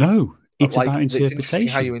 No, it's like, about interpretation. It's interesting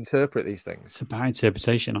how you interpret these things. It's about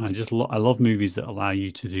interpretation. I love movies that allow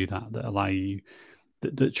you to do that. That allow you,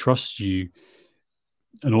 that trust you,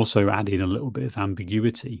 and also add in a little bit of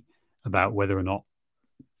ambiguity about whether or not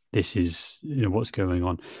this is, what's going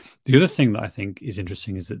on. The other thing that I think is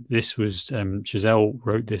interesting is that this was Chazelle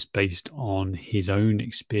wrote this based on his own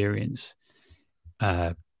experience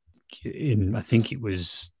in, I think it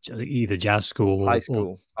was either jazz school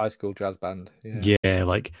or high school jazz band. Yeah,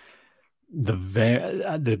 like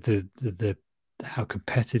the how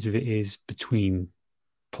competitive it is between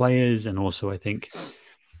players, and also I think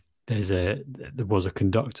there was a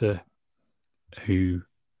conductor who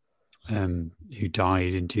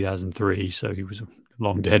died in 2003, so he was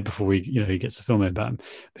long dead before he gets a film about him,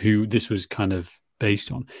 who this was kind of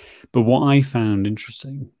based on. But what I found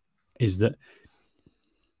interesting is that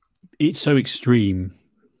it's so extreme,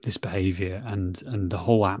 this behavior, and the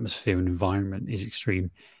whole atmosphere and environment is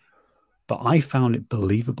extreme, but I found it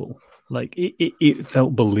believable. Like it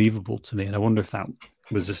felt believable to me, and I wonder if that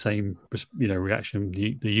was the same reaction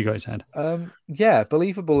that you guys had. Yeah,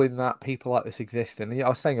 believable in that people like this exist. And I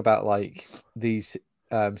was saying about like these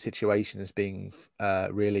situations being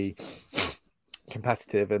really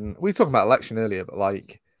competitive, and we were talking about election earlier, but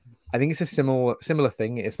like I think it's a similar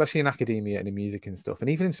thing, especially in academia and in music and stuff, and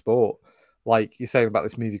even in sport. Like you're saying about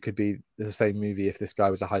this movie could be the same movie if this guy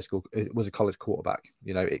was a college quarterback.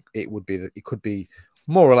 It could be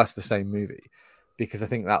more or less the same movie, because I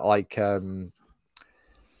think that like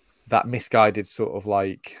that misguided sort of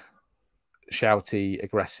like shouty,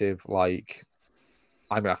 aggressive, like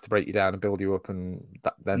I'm gonna have to break you down and build you up, and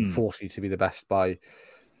then force you to be the best by,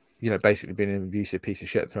 basically being an abusive piece of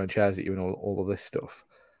shit, throwing chairs at you, and all of this stuff,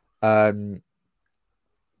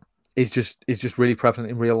 is just really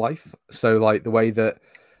prevalent in real life. So like the way that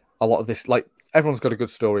a lot of this, like everyone's got a good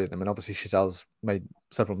story in them, and obviously Chazelle's made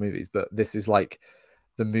several movies, but this is like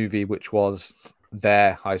the movie which was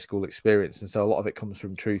their high school experience, and so a lot of it comes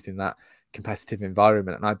from truth in that competitive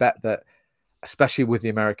environment. And I bet that, especially with the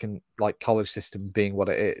American like college system being what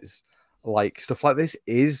it is, like stuff like this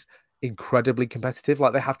is incredibly competitive.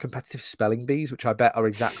 Like they have competitive spelling bees, which I bet are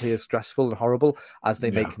exactly as stressful and horrible as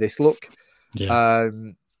they make this look.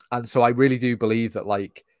 And so I really do believe that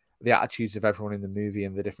like the attitudes of everyone in the movie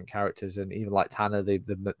and the different characters, and even like Tanner,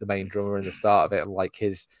 the main drummer in the start of it, and like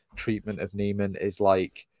his treatment of Neiman is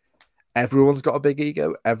like everyone's got a big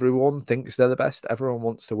ego. Everyone thinks they're the best. Everyone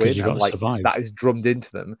wants to win. And like that is drummed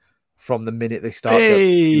into them from the minute they start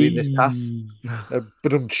doing this path.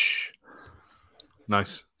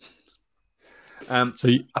 Nice. I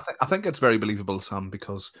think it's very believable, Sam,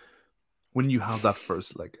 because when you have that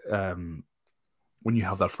first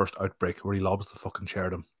outbreak where he lobs the fucking chair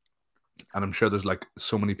at him, and I'm sure there's like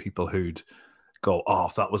so many people who'd go, "Oh,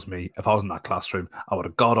 if that was me, if I was in that classroom, I would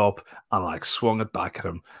have got up and like swung it back at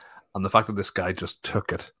him." And the fact that this guy just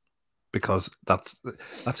took it, because that's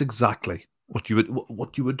exactly what you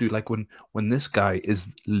would do. Like when this guy is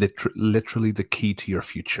literally the key to your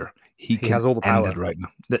future. He has all the power right now.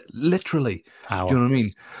 Literally, power. Do you know what I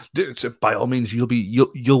mean? Dude, by all means,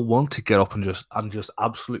 you'll want to get up and just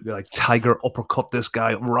absolutely like tiger uppercut this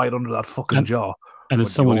guy right under that fucking jaw. And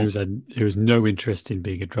as someone who has no interest in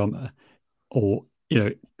being a drummer, or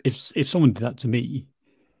if someone did that to me,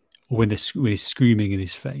 or when he's screaming in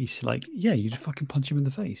his face, like you just fucking punch him in the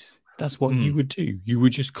face. That's what you would do. You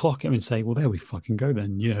would just clock him and say, "Well, there we fucking go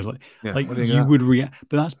then." You would react.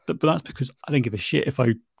 But that's because I don't give a shit if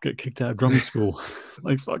I get kicked out of drumming school.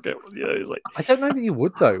 Like fuck it. It's like I don't know that you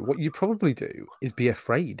would though. What you probably do is be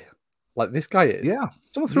afraid, like this guy is. Yeah.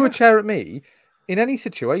 Someone threw a chair at me. In any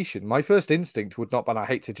situation, my first instinct would not be, and I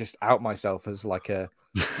hate to just out myself as like a,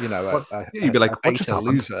 you'd be like, "What just happened?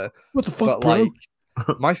 Loser." What the fuck, but bro? Like,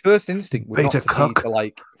 my first instinct would not be to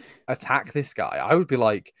like attack this guy. I would be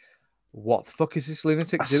like, what the fuck is this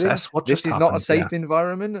lunatic doing? This is not a safe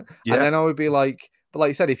environment. Yeah. And then I would be like, but like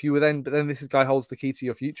you said, if you were but then this guy holds the key to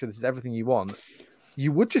your future. This is everything you want.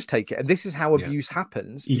 You would just take it. And this is how abuse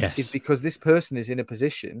happens. Yes. Is because this person is in a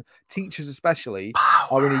position, teachers especially,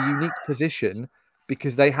 are in a unique position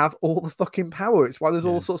because they have all the fucking power. It's why there's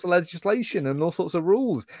all sorts of legislation and all sorts of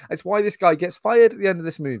rules. It's why this guy gets fired at the end of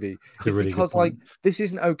this movie. It's really because like this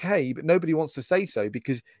isn't okay, but nobody wants to say so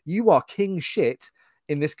because you are king shit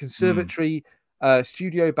in this conservatory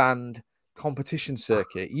studio band competition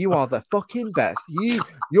circuit. You are the fucking best.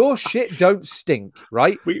 Your shit don't stink,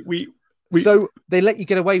 right? So they let you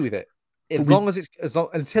get away with it.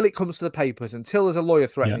 Until it comes to the papers, until there's a lawyer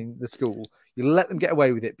threatening the school, you let them get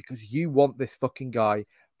away with it because you want this fucking guy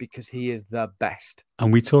because he is the best.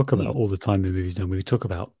 And we talk about all the time in movies, don't we? We talk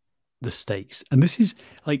about the stakes, and this is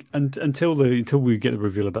like until we get the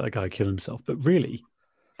reveal about the guy killing himself. But really,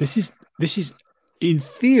 this is in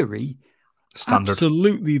theory standard,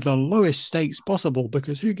 absolutely the lowest stakes possible,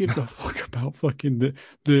 because who gives a fuck about fucking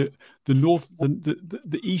the north,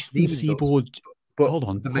 the eastern seaboard? But hold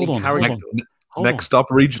on. Next stop,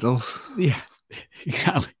 regionals. Yeah,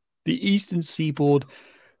 exactly. The eastern seaboard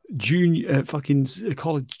junior fucking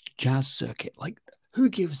college jazz circuit. Like, who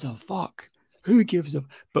gives a fuck? Who gives a?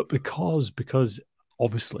 But because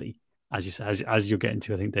obviously, as you say, as you're getting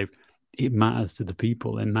to, I think, Dave, it matters to the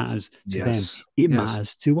people. It matters to them. It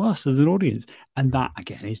matters to us as an audience. And that,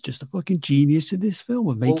 again, is just a fucking genius of this film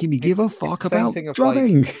of making me give a fuck about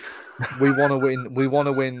drumming. Like, we want to win. We want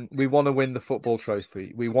to win. We want to win the football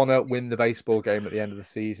trophy. We want to win the baseball game at the end of the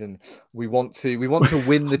season. We want to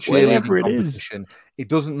win the cheerleading competition. It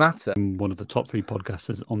doesn't matter. I'm one of the top 3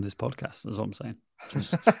 podcasters on this podcast, is what I'm saying.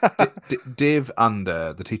 Dave and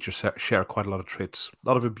the teacher share quite a lot of traits, a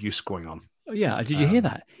lot of abuse going on. Oh, yeah, did you hear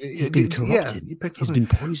that? He's been corrupted. Yeah, he's been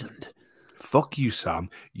poisoned. Fuck you, Sam.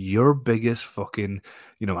 Your biggest fucking,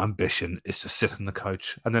 ambition is to sit on the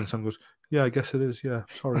couch. And then Sam goes, yeah, I guess it is. Yeah,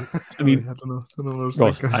 sorry. I mean, I don't know what I was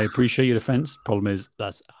Ross, thinking. I appreciate your defense. Problem is,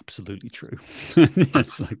 that's absolutely true.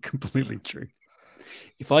 That's like completely true.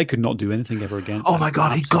 If I could not do anything ever again. Oh my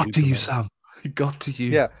God, he got to you, Sam. He got to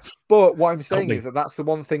you. Yeah. But what I'm saying is that's the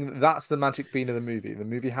one thing, that's the magic bean of the movie. The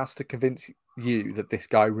movie has to convince you that this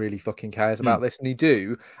guy really fucking cares about this, and he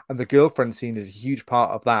do. And the girlfriend scene is a huge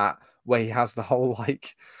part of that, where he has the whole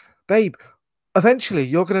like, babe, eventually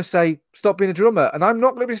you're going to say, stop being a drummer, and I'm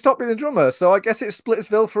not going to be stop being a drummer, so I guess it's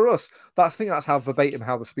Splitsville for us. I think that's how verbatim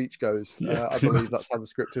how the speech goes. Yeah, I believe that's how the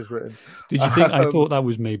script is written. Did you think, I thought that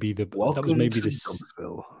was maybe that was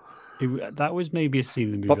maybe a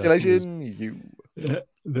scene in the movie. Population,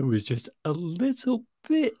 that was just a little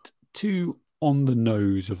bit too on the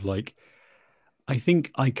nose of like, I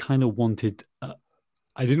think I kind of wanted,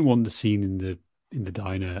 I didn't want the scene in the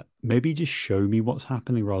diner. Maybe just show me what's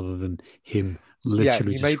happening rather than him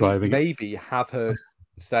literally describing. Maybe have her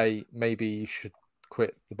say, maybe you should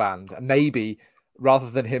quit the band. And maybe rather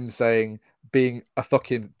than him saying, being a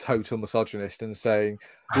fucking total misogynist and saying,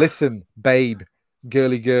 listen, babe,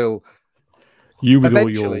 girly girl, you with all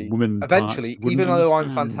your women eventually, even though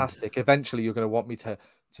I'm fantastic, eventually you're going to want me to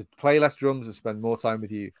play less drums and spend more time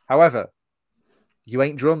with you. However, you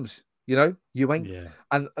ain't drums, you ain't. Yeah.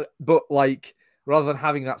 And but like, rather than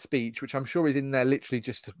having that speech, which I'm sure is in there literally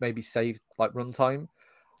just to maybe save like runtime,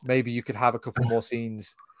 maybe you could have a couple more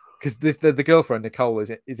scenes, because the girlfriend Nicole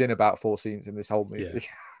is in about 4 scenes in this whole movie.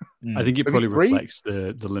 Yeah. I think it probably reflects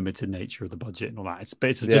the limited nature of the budget and all that. It's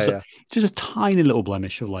just a tiny little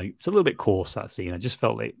blemish of like, it's a little bit coarse, that scene. I just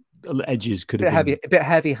felt like edges could have been a bit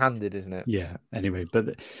heavy-handed, isn't it? Yeah. Anyway,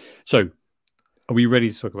 but so are we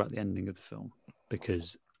ready to talk about the ending of the film?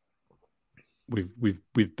 Because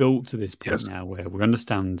we've built to this point now where we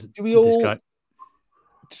understand this guy.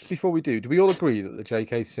 Just before we do we all agree that the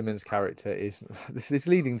J.K. Simmons character is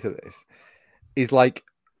leading to this, is like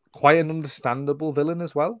quite an understandable villain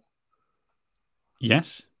as well?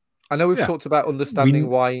 Yes. I know we've talked about understanding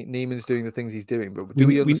why Neiman's doing the things he's doing, but do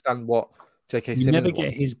we understand what J.K. Simmons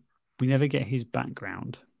wants? We never get his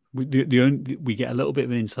background. We get a little bit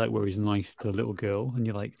of an insight where he's nice to the little girl, and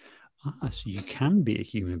you're like, so you can be a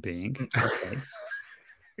human being. Okay.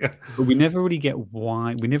 Yeah. But we never really get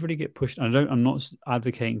why. We never really get pushed. I'm not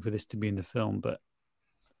advocating for this to be in the film, but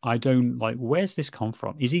I don't like, where's this come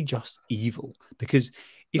from? Is he just evil? Because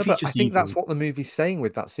if he's just I think evil, that's what the movie's saying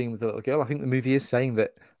with that scene with the little girl. I think the movie is saying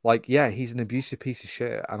that, like, yeah, he's an abusive piece of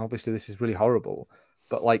shit, and obviously this is really horrible,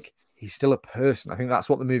 but like, he's still a person. I think that's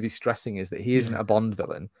what the movie's stressing, is that he isn't a Bond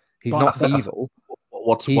villain. He's not evil.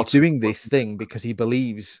 He's doing this thing because he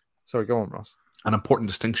believes. Sorry, go on, Ross. An important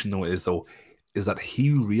distinction, though, is that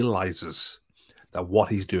he realizes that what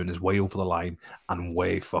he's doing is way over the line and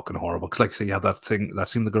way fucking horrible. Because, like, say, you have that scene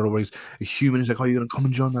with the girl where he's a human. He's like, "Oh, you're gonna come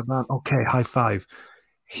and join my band? Okay, high five."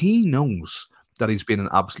 He knows that he's been an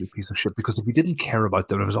absolute piece of shit, because if he didn't care about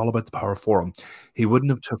them, it was all about the power for him, he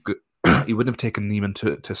wouldn't have taken Neiman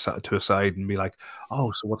to a side and be like,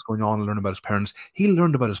 "Oh, so what's going on?" and learn about his parents. He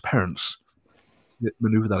learned about his parents.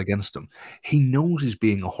 Maneuver that against him. He knows he's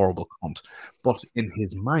being a horrible cunt, but in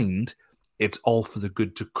his mind, it's all for the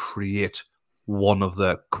good to create one of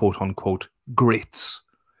the quote-unquote greats.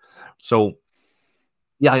 So,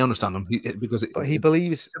 yeah, I understand him but he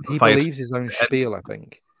believes his own spiel. I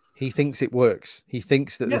think he thinks it works. He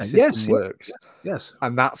thinks that the system works. Yes,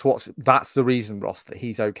 and that's the reason, Ross, that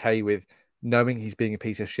he's okay with knowing he's being a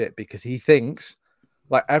piece of shit, because he thinks,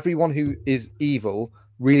 like, everyone who is evil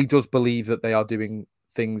really does believe that they are doing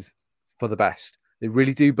things for the best. They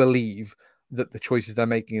really do believe that the choices they're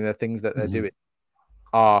making and the things that they're doing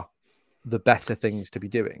are the better things to be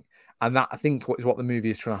doing. And that, I think, what the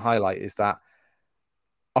movie is trying to highlight is that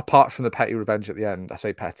apart from the petty revenge at the end, I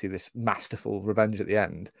say petty, this masterful revenge at the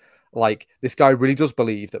end, like, this guy really does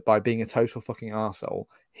believe that by being a total fucking arsehole,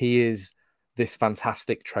 he is this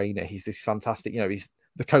fantastic trainer. He's this fantastic, he's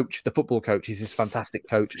the coach, the football coach. He's this fantastic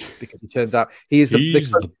coach because he turns out he is the coach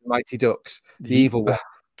of the Mighty Ducks, the evil one.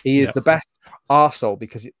 He is the best arsehole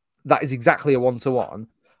because that is exactly a one-to-one,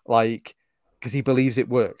 like, because he believes it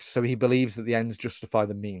works. So he believes that the ends justify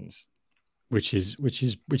the means. Which is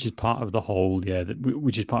part of the whole,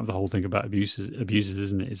 which is part of the whole thing about abusers,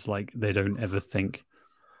 isn't it? It's like they don't ever think,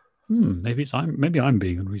 maybe I'm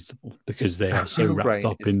being unreasonable, because they are so wrapped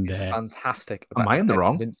up in there. Fantastic. Am I in the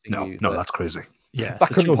wrong? No, that's crazy. Yeah, that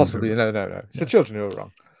couldn't possibly. No. It's the children who are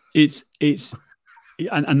wrong. It's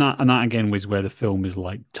and that again was where the film is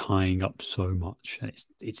like tying up so much, and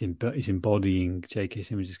it's embodying J.K.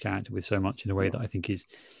 Simmons' character with so much in a way that I think is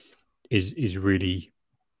really,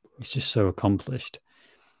 it's just so accomplished.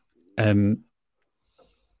 But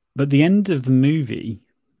the end of the movie,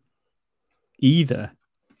 either,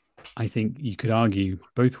 I think you could argue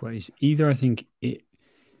both ways. Either I think it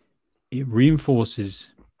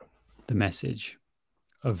reinforces the message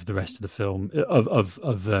of the rest of the film of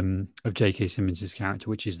J.K. Simmons' character,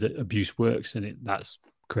 which is that abuse works and that's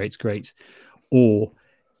creates great, or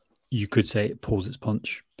you could say it pulls its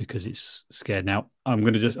punch because it's scared. Now I'll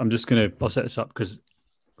set this up because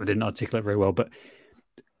I didn't articulate very well, but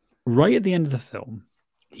right at the end of the film,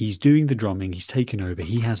 he's doing the drumming. He's taken over.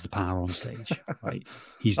 He has the power on stage, right?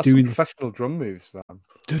 He's doing professional drum moves.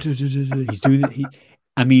 He's doing it.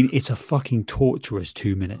 I mean, it's a fucking torturous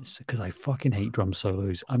 2 minutes because I fucking hate drum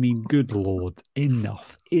solos. I mean, good Lord,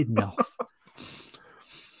 enough.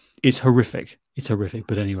 It's horrific.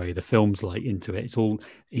 But anyway, the film's like into it.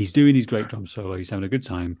 He's doing his great drum solo. He's having a good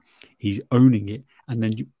time. He's owning it. And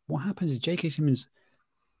then what happens is J.K. Simmons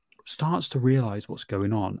starts to realize what's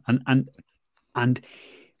going on. And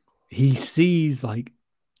he sees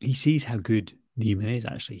how good Neiman is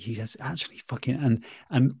actually. He has actually fucking,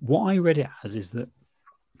 and what I read it as is that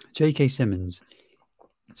J.K. Simmons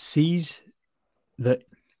sees that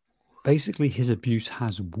basically his abuse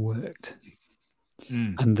has worked,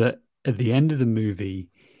 and that at the end of the movie,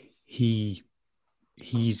 he's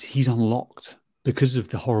unlocked because of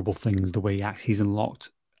the horrible things, the way he acts. He's unlocked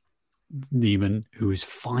Neiman, who has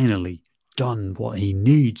finally done what he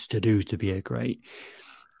needs to do to be a great.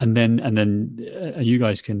 And then you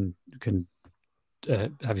guys can have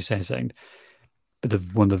your say in a second. But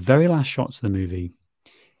one of the very last shots of the movie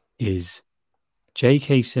is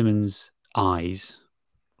J.K. Simmons' eyes.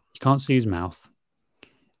 You can't see his mouth.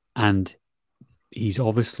 And he's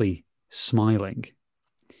obviously smiling.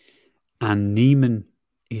 And Neiman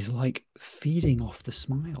is like feeding off the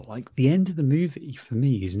smile. Like the end of the movie for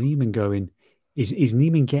me is Neiman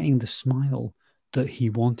getting the smile that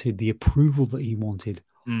he wanted, the approval that he wanted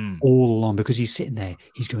all along, because he's sitting there,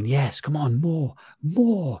 he's going, yes, come on,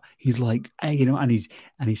 more. He's like, hey, and he's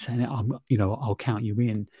saying, I'll count you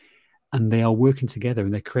in. And they are working together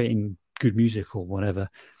and they're creating good music or whatever.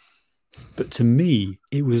 But to me,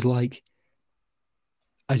 it was like,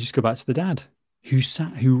 I just go back to the dad who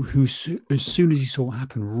as soon as he saw what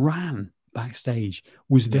happened, ran backstage,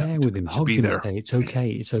 was there with him, hugged him, and said,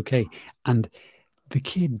 it's okay. And the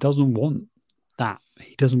kid doesn't want that.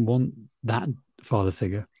 He doesn't want that father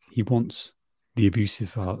figure. He wants the abusive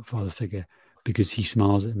father figure because he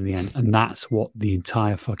smiles at him in the end. And that's what the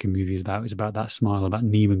entire fucking movie is about. It's about that smile, about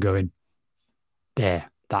Neiman going, there,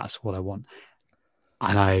 that's what I want.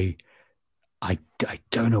 And I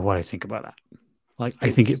don't know what I think about that. Like, I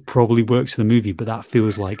think it probably works for the movie, but that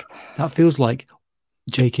feels like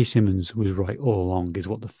J.K. Simmons was right all along, is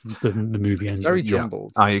what the movie ends very with.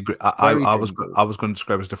 jumbled. I agree. I was going to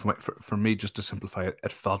describe it a different way. For me, just to simplify it,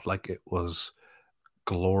 it felt like it was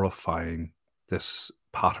glorifying this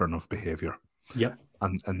pattern of behavior. Yep.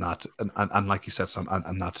 And like you said, Sam,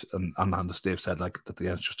 and as Dave said, like that the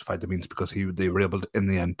ends justified the means, because they were able to, in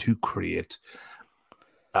the end, to create,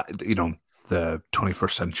 the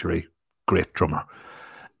 21st century great drummer.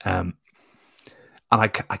 And I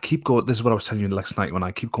keep going. This is what I was telling you last night when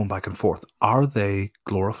I keep going back and forth. Are they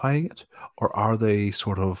glorifying it, or are they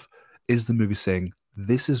sort of? Is the movie saying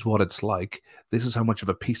this is what it's like? This is how much of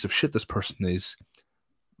a piece of shit this person is.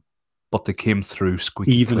 But they came through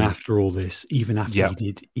squeaky even clean. After all this, even after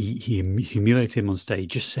he humiliated him on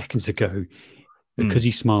stage just seconds ago, because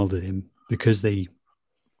he smiled at him, because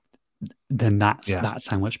that's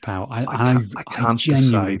how much power. I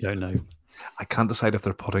genuinely don't know. I can't decide if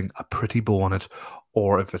they're putting a pretty bow on it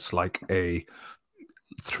or if it's like a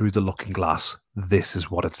through the looking glass. This is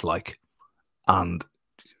what it's like, and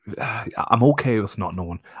I'm okay with not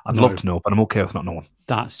knowing. I'd love to know, but I'm okay with not knowing.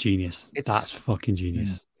 That's genius. That's fucking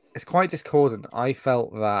genius. It's quite discordant. I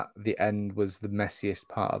felt that the end was the messiest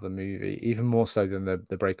part of the movie, even more so than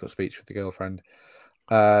the breakup speech with the girlfriend,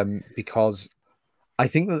 because I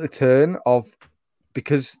think that the turn of,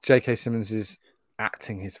 because J.K. Simmons is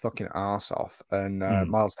acting his fucking arse off, and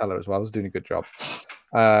Miles Teller as well is doing a good job.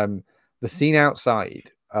 The scene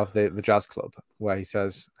outside of the jazz club where he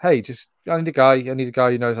says, "Hey, I need a guy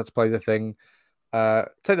who knows how to play the thing.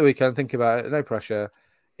 Take the weekend, think about it, no pressure."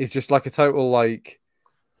 Is just like a total, like,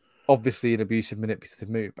 obviously an abusive, manipulative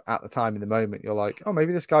move. But at the time, in the moment, you're like, "Oh,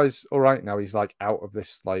 maybe this guy's all right now. He's like out of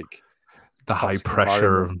this, like, the high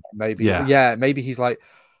pressure. Maybe, yeah, maybe he's like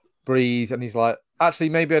breathe, and he's like, actually,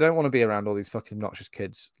 maybe I don't want to be around all these fucking obnoxious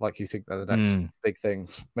kids like you think they're the next big thing.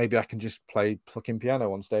 Maybe I can just play fucking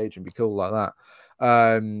piano on stage and be cool like that."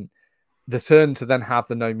 The turn to then have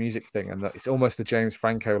the no music thing, and it's almost the James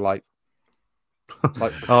Franco like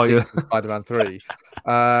Spider-Man 3.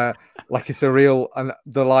 Like, it's a real, and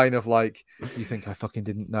the line of like, "You think I fucking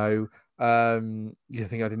didn't know? You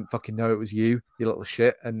think I didn't fucking know it was you little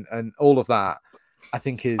shit," and all of that, I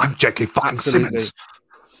think is I'm J.K. fucking Simmons.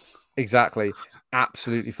 Exactly.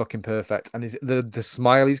 Absolutely fucking perfect. And the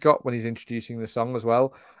smile he's got when he's introducing the song as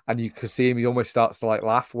well, and you can see him, he almost starts to like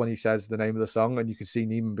laugh when he says the name of the song, and you can see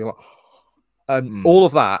Neiman be like, and all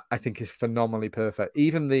of that I think is phenomenally perfect.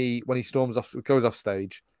 Even when he goes off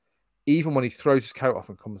stage, even when he throws his coat off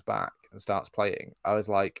and comes back and starts playing, I was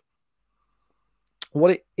like,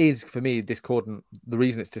 what it is for me discordant, the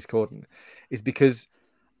reason it's discordant is because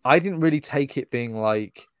I didn't really take it being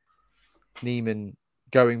like Neiman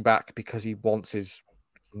going back because he wants his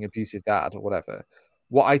abusive dad or whatever.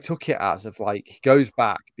 What I took it as of like, he goes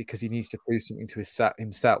back because he needs to prove something to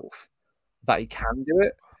himself that he can do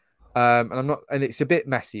it. And it's a bit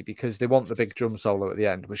messy because they want the big drum solo at the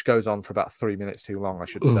end, which goes on for about 3 minutes too long, I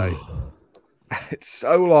should say. It's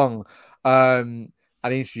so long. And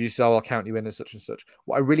he introduces, "Oh, I'll count you in," and such and such.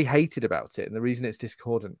 What I really hated about it, and the reason it's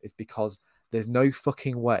discordant, is because there's no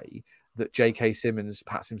fucking way that J.K. Simmons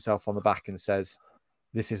pats himself on the back and says,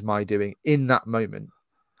 "This is my doing," in that moment.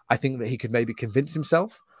 I think that he could maybe convince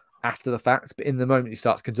himself after the fact, but in the moment he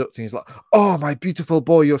starts conducting, he's like, "Oh, my beautiful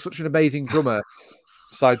boy, you're such an amazing drummer."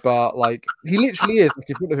 Sidebar, like, he literally is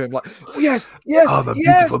in front of him, like, "Oh, yes, oh, my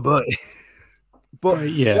beautiful boy." But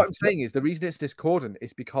what I'm saying is, the reason it's discordant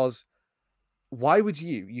is because why would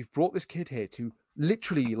you've brought this kid here to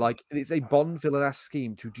literally, like, it's a Bond villain-esque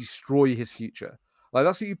scheme to destroy his future. Like,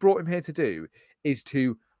 that's what you brought him here to do, is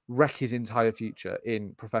to wreck his entire future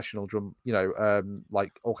in professional drum,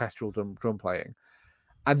 like orchestral drum playing.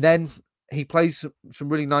 And then he plays some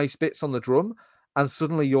really nice bits on the drum, and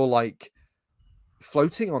suddenly you're like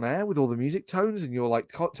floating on air with all the music tones, and you're like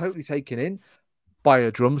totally taken in by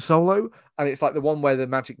a drum solo. And it's like the one where the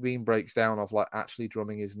magic beam breaks down of like, actually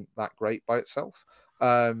drumming isn't that great by itself.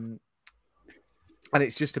 And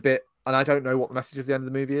it's just a bit, and I don't know what the message of the end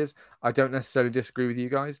of the movie is. I don't necessarily disagree with you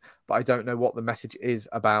guys, but I don't know what the message is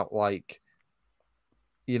about, like,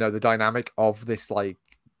 the dynamic of this, like,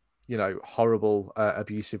 horrible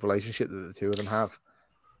abusive relationship that the two of them have.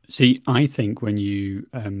 See, I think when you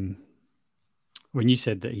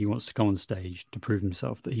said that he wants to come on stage to prove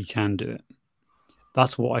himself that he can do it,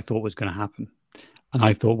 that's what I thought was going to happen. And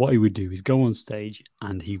I thought what he would do is go on stage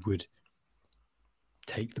and he would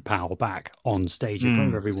take the power back on stage in front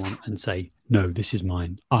of everyone and say, "No, this is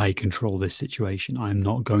mine. I control this situation. I'm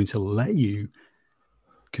not going to let you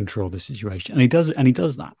control this situation." And he does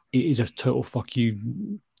that. It is a total fuck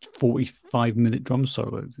you 45-minute drum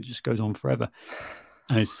solo that just goes on forever.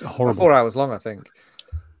 And it's horrible. 4 hours long, I think.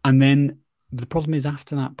 And then the problem is,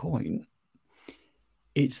 after that point,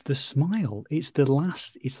 it's the smile. It's the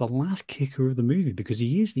last kicker of the movie, because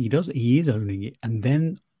he is owning it. And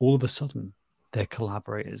then all of a sudden they're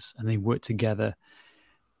collaborators and they work together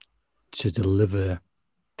to deliver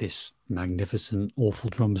this magnificent, awful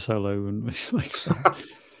drum solo. And it's like,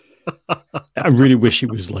 I really wish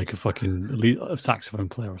it was like a saxophone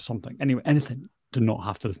player or something. Anyway, anything to not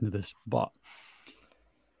have to listen to this. But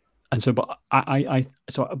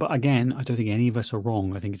again, I don't think any of us are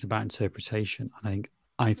wrong. I think it's about interpretation. I'd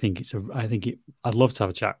love to have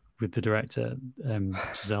a chat with the director,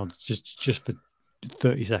 Giselle, just for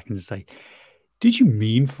 30 seconds to say, did you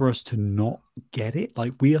mean for us to not get it?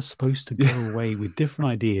 Like, we are supposed to go away with different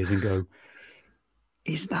ideas and go,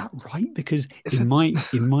 is that right? Because in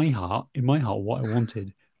my heart, what I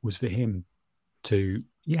wanted was for him to,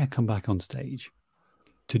 come back on stage,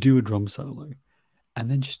 to do a drum solo, and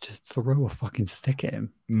then just to throw a fucking stick at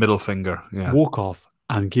him, middle finger, walk off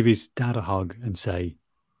and give his dad a hug and say,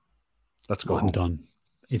 "Let's go I'm home. done.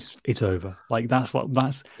 It's over." Like that's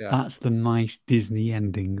the nice Disney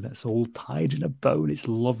ending. That's all tied in a bow. And it's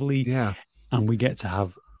lovely. Yeah, and we get to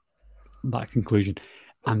have that conclusion.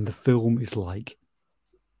 And the film is like,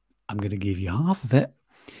 I'm going to give you half of it,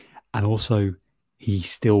 and also he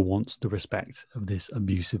still wants the respect of this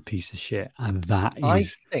abusive piece of shit, and that is, I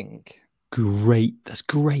think, great. That's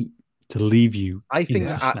great to leave you. I think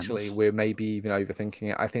that actually we're maybe even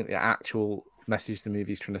overthinking it. I think the actual message the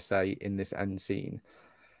movie's trying to say in this end scene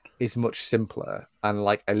is much simpler, and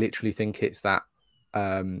like I literally think it's that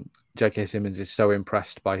J.K. Simmons is so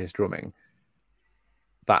impressed by his drumming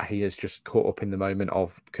that he is just caught up in the moment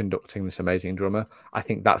of conducting this amazing drummer. I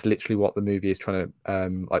think that's literally what the movie is trying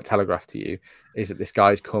to like telegraph to you, is that this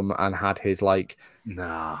guy's come and had his like.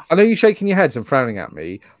 Nah. I know you're shaking your heads and frowning at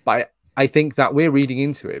me, but I think that we're reading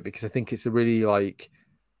into it because I think it's a really like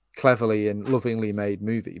cleverly and lovingly made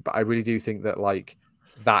movie. But I really do think that like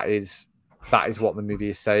that is what the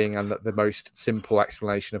movie is saying, and that the most simple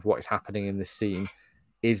explanation of what is happening in this scene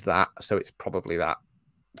is that. So it's probably that.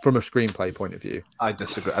 From a screenplay point of view, I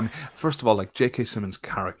disagree. I mean, first of all, like J.K. Simmons'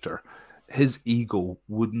 character, his ego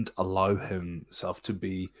wouldn't allow himself to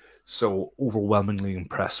be so overwhelmingly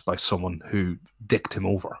impressed by someone who dicked him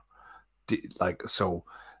over.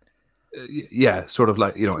 Yeah, sort of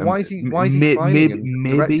like, you know. So why is he smiling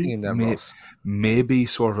maybe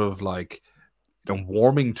sort of like, you know,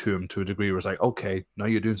 warming to him to a degree where it's like, okay, now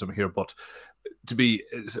you're doing something here, but to be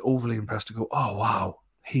overly impressed to go, oh wow,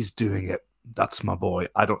 he's doing it. That's my boy.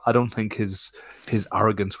 I don't think his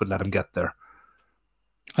arrogance would let him get there.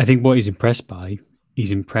 I think what he's impressed by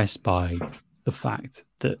the fact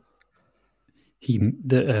that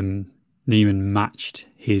Neiman matched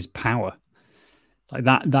his power. Like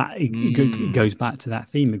it goes back to that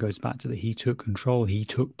theme. It goes back to that he took control, he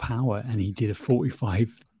took power, and he did a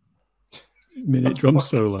 45-minute drum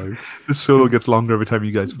solo. The solo gets longer every time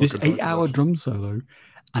you guys. This 8-hour drum solo.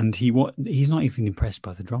 And he's not even impressed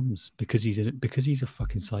by the drums because he's a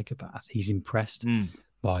fucking psychopath. He's impressed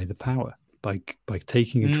by the power, by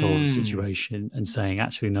taking control of the situation and saying,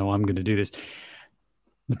 actually, no, I'm going to do this.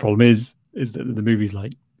 The problem is that the movie's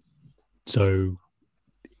like, so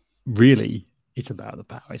really, it's about the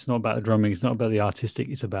power. It's not about the drumming. It's not about the artistic.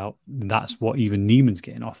 It's about, that's what even Neiman's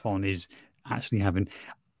getting off on, is actually having.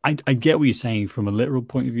 I get what you're saying from a literal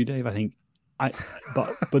point of view, Dave. I think.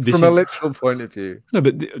 But this from a literal point of view, no,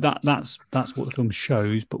 but that's what the film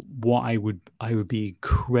shows. But what I would be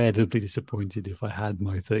incredibly disappointed if I had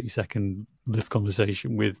my 30-second lift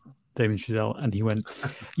conversation with Damien Chazelle and he went,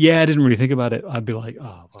 "Yeah, I didn't really think about it." I'd be like,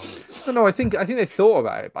 "Oh, well." No, I think they thought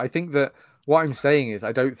about it. But I think that what I'm saying is,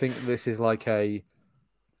 I don't think this is like a.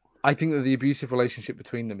 I think that the abusive relationship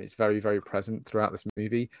between them is very, very present throughout this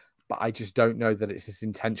movie. But I just don't know that it's as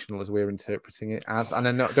intentional as we're interpreting it as. And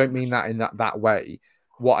I don't mean that in that way.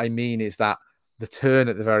 What I mean is that the turn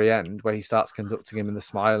at the very end where he starts conducting him in the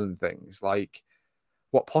smile and things, like,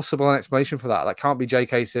 what possible explanation for that? That can't be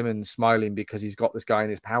J.K. Simmons smiling because he's got this guy in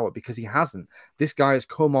his power, because he hasn't. This guy has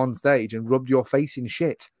come on stage and rubbed your face in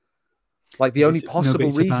shit. Like, the only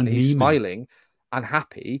possible reason he's smiling and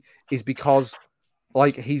happy is because,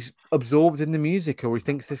 like, he's absorbed in the music, or he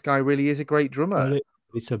thinks this guy really is a great drummer.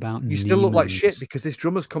 It's about you still look like shit because this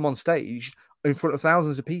drummer's come on stage in front of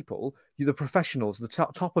thousands of people. You're the professionals, the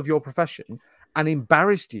top of your profession, and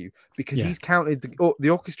embarrassed you because he's counted the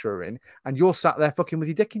orchestra in, and you're sat there fucking with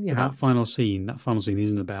your dick in your hands. That final scene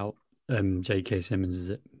isn't about J.K. Simmons, is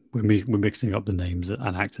it? We're mixing up the names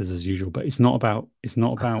and actors as usual, but it's not about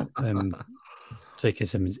J.K.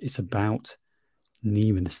 Simmons. It's about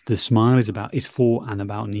Neiman. The smile is for and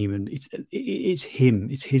about Neiman. It's him.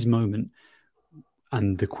 It's his moment.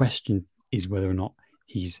 And the question is whether or not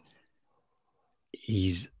he's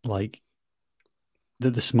like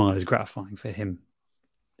that. The smile is gratifying for him.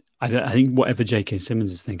 I think whatever J.K.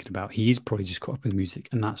 Simmons is thinking about, he is probably just caught up in the music,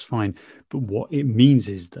 and that's fine. But what it means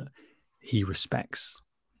is that he respects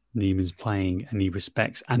Neiman's playing, and he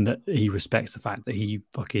respects the fact that he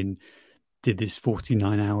fucking did this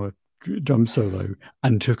 49-hour drum solo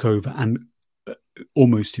and took over and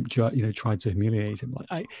almost, tried to humiliate him.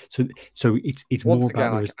 So it's once more again,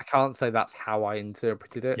 about. I can't say that's how I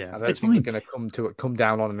interpreted it. Yeah, I don't think we're going to come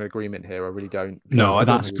down on an agreement here. I really don't. No,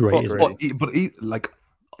 that's great. But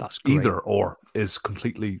that's great. Either or is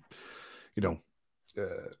completely,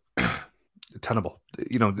 tenable.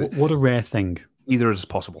 What a rare thing. Either is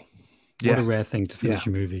possible. What a rare thing to finish a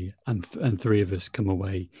movie and three of us come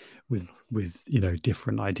away with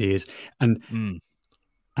different ideas, and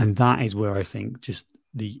that is where I think just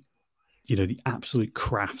the absolute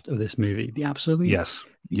craft of this movie, the absolute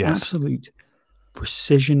absolute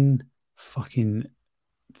precision fucking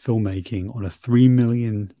filmmaking on a $3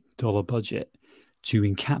 million budget to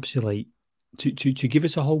encapsulate to give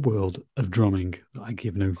us a whole world of drumming that I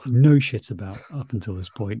give no shits about up until this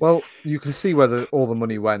point. Well, you can see where all the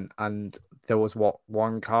money went, and there was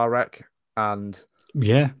one car wreck, and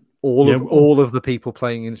all of the people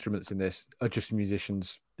playing instruments in this are just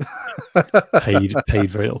musicians. paid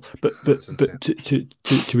very little, but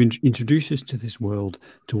to introduce us to this world,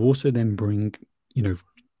 to also then bring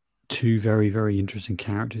two very, very interesting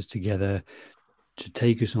characters together, to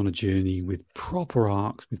take us on a journey with proper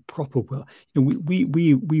arcs, with proper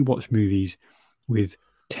we watch movies with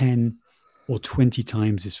 10 or 20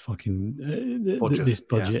 times this fucking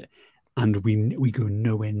budget, and we go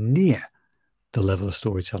nowhere near the level of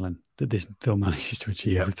storytelling that this film manages to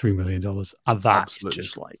achieve with $3 million. And that's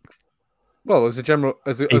just like, well, as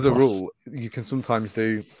a rule, you can sometimes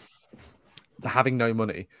do having no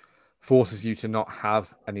money forces you to not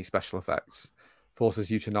have any special effects, forces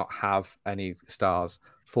you to not have any stars,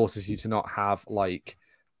 forces you to not have like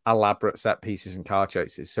elaborate set pieces and car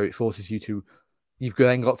chases. So it forces you to, you've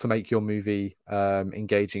then got to make your movie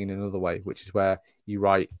engaging in another way, which is where you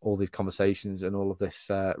write all these conversations and all of this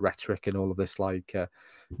rhetoric and all of this like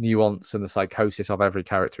nuance and the psychosis of every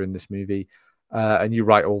character in this movie. And you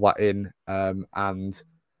write all that in and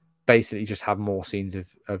basically just have more scenes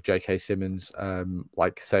of J.K. Simmons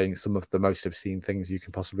like saying some of the most obscene things you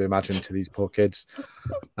can possibly imagine to these poor kids,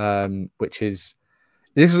 this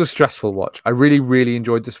was a stressful watch. I really, really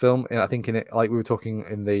enjoyed this film. And I think in it, like we were talking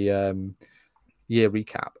in the year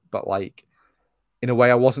recap, but like in a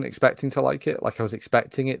way I wasn't expecting to like it. Like I was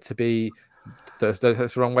expecting it to be that's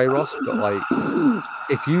the wrong way, Ross. But like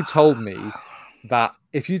if you told me that,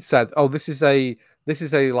 if you'd said, oh, this is a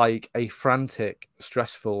like a frantic,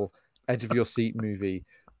 stressful, edge of your seat movie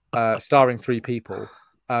starring three people,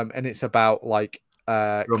 and it's about like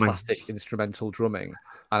classic instrumental drumming,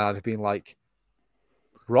 and I'd have been like,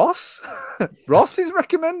 Ross is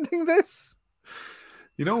recommending this.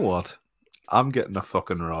 You know what? I'm getting a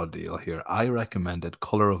fucking raw deal here. I recommended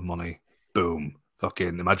Color of Money. Boom.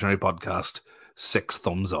 Fucking Imaginary Podcast. 6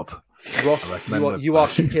 thumbs up. Ross, you are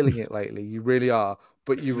killing it lately. You really are.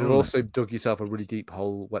 But you've also dug yourself a really deep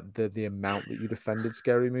hole. What the amount that you defended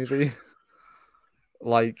Scary Movie,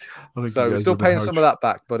 like, so still paying some of that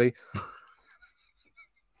back, buddy.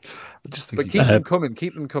 But keep them coming.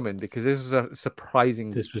 Keep them coming, because this was a surprising.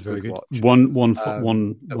 This was very good. Watch. One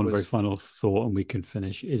very final thought, and we can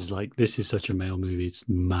finish. Is like, this is such a male movie. It's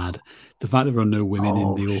mad. The fact that there are no women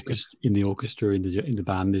in the orchestra in the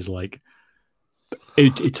band is like,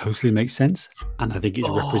 it totally makes sense, and I think it's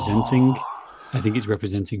representing. I think it's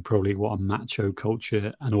representing probably what a macho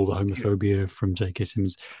culture and all the homophobia from J.K.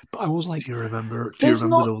 Simmons. But I was like, do you remember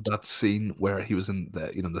that scene where he was in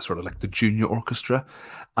the the sort of like the junior orchestra,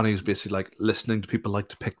 and he was basically like listening to people like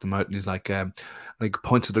to pick them out, and he's like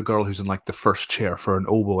points at a girl who's in like the first chair for an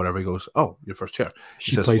oboe, whatever. He goes, "Oh, your first chair."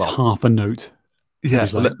 She plays half a note. Yeah,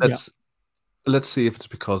 like, let's see if it's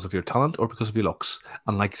because of your talent or because of your looks.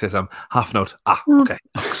 And like he says, half note. Okay,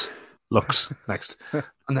 looks next.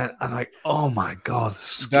 And then I'm like, oh my god,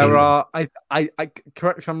 scary. There are I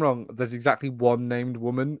correct if I'm wrong, there's exactly one named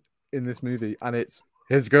woman in this movie, and it's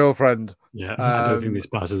his girlfriend. Yeah, I don't think this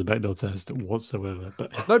passes a Bechdel test whatsoever.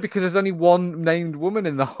 But no, because there's only one named woman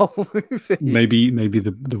in the whole movie. Maybe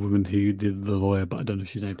the woman who did the lawyer, but I don't know if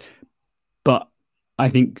she's named. But I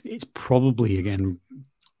think it's probably again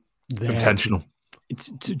intentional. It's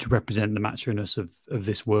to represent the macho-ness of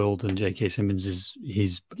this world, and J.K. Simmons is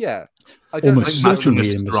I don't think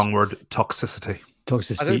macho-ness is the wrong word. Toxicity.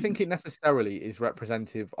 I don't think it necessarily is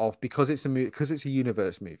representative of, because it's a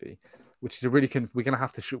universe movie, which is a really we're going to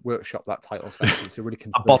have to workshop that title. It's a really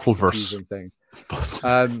a bottle verse thing.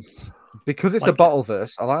 Because it's a bottle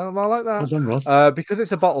verse. I like that. Well done, Ross. Because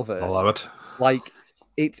it's a bottle verse. I love it. Like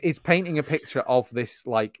it's painting a picture of this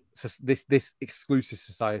this exclusive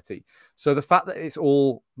society. So the fact that it's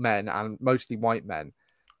all men and mostly white men,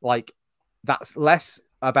 like, that's less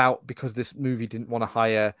about because this movie didn't want to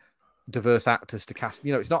hire diverse actors to cast.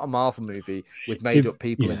 It's not a Marvel movie with made up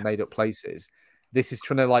people in made up places. This is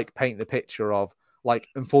trying to like paint the picture of like,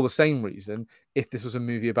 and for the same reason, if this was a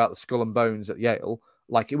movie about the skull and bones at Yale,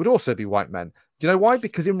 like, it would also be white men. Do you know why?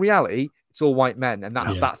 Because in reality, it's all white men, and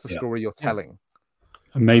that's the story you're telling.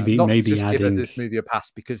 And maybe just adding give this movie a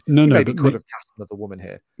pass, because could have cast another woman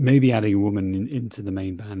here. Maybe adding a woman into the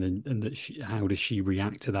main band, and that how does she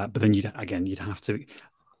react to that? But then you'd have to.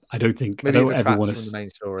 I don't ever want to the main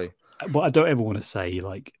story. But I don't ever want to say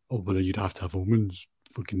like, oh, well, you'd have to have a woman's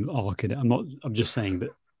fucking arc in it. I'm just saying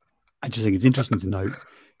that I just think it's interesting to note,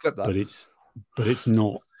 but it's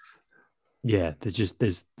not. Yeah,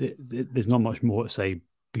 there's not much more to say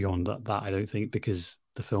beyond that. I don't think, because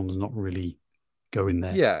the film's not really going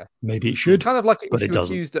there. Yeah, maybe it should. It's kind of like but if it you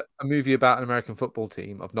doesn't. accused a movie about an American football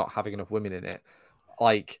team of not having enough women in it.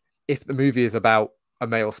 Like, if the movie is about a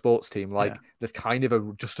male sports team, like there's kind of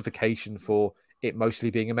a justification for it mostly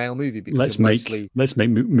being a male movie, because let's make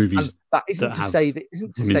movies. That isn't to say that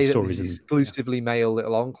these exclusively male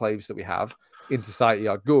little enclaves that we have in society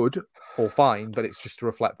are good or fine, but it's just to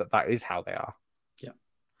reflect that is how they are.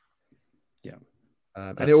 Yeah.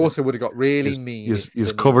 And it also would have got really mean.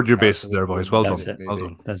 You've covered your bases there, boys. Well done. Well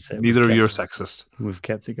done. That's it. Neither of you are sexist. We've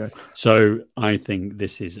kept it going. So I think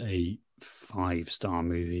this is a 5-star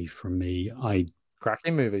movie from me.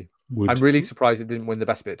 Cracking movie. I'm really surprised it didn't win the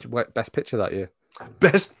best picture that year.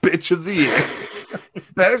 Best bitch of the year.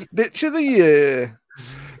 Best bitch of the year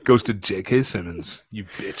goes to J.K. Simmons. You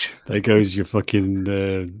bitch. There goes your fucking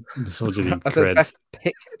misogyny cred. Best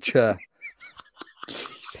picture.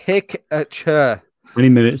 Picture. 20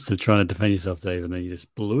 minutes to try to defend yourself, Dave, and then you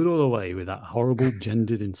just blew it all away with that horrible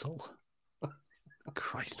gendered insult.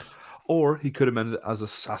 Christ. Or he could have meant it as a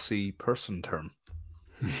sassy person term.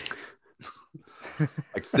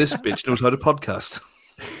 Like, this bitch knows how to podcast.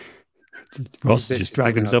 Ross just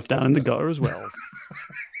dragged himself down in the gutter as well.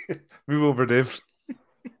 Move over, Dave.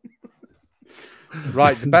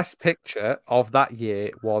 Right, the best picture of that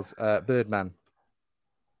year was Birdman.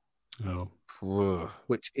 Oh. Whoa.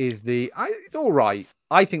 Which is it's all right.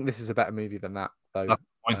 I think this is a better movie than that, though. That's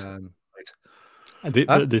the point.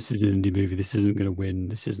 But this is an indie movie. This isn't going to win.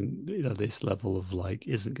 This isn't, this level of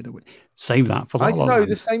isn't going to win. Save that for La La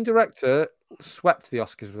Land. The same director swept the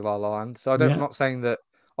Oscars with La La Land. So I'm not saying that.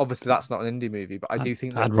 Obviously, that's not an indie movie, but I do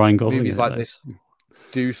think that Ryan Gosling movies like this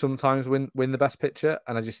do sometimes win the best picture,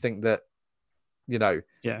 and I just think that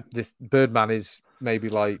this Birdman is maybe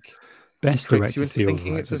like best director feels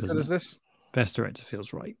right. It's as good as this. Best director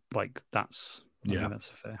feels right. Like that's that's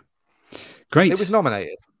a fair. Great. It was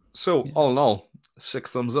nominated. So all in all,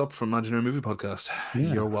 6 thumbs up from Imaginary Movie Podcast.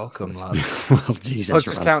 Yeah. You're welcome, lad. Well, Jesus. I was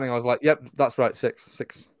just counting. I was like, "Yep, that's right.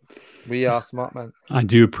 6. We are smart men." I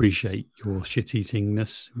do appreciate your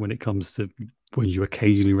shit-eatingness when it comes to when you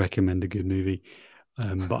occasionally recommend a good movie.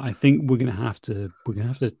 But I think what we're gonna have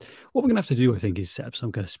to do, I think, is set up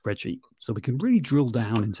some kind of spreadsheet so we can really drill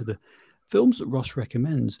down into the films that Ross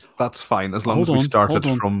recommends. That's fine, as long as we started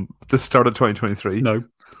from the start of 2023. No,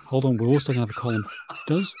 hold on. We're also gonna have a column.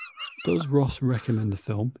 Does Ross recommend the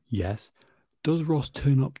film? Yes. Does Ross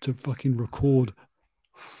turn up to fucking record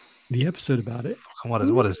the episode about it? What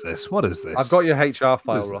is this? I've got your HR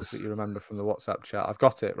file, Ross, that you remember from the WhatsApp chat. I've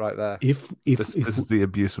got it right there. This is the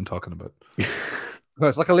abuse I'm talking about. No,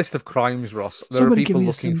 it's like a list of crimes, Ross. There are people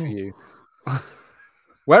looking for you.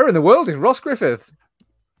 Where in the world is Ross Griffith?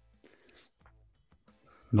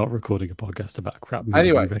 Not recording a podcast about crap movie.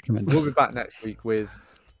 Anyway, we'll be back next week with.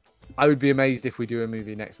 I would be amazed if we do a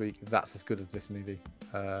movie next week that's as good as this movie.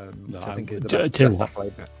 I think is the best.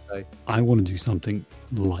 I want to do something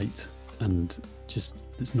light and just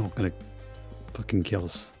it's not going to fucking kill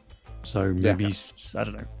us. So maybe I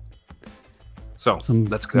don't know. So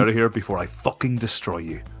let's get out of here before I fucking destroy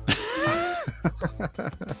you.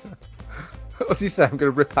 What's he say? I'm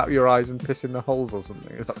going to rip out your eyes and piss in the holes or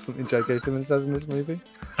something. Is that something J.K. Simmons says in this movie?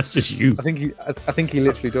 That's just you. I think he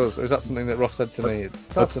literally does. Or is that something that Ross said to me?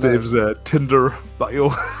 That's Dave's Tinder bio.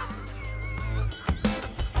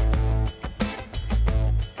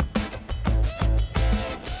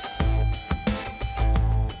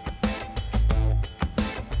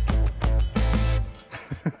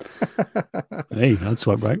 Hey, that's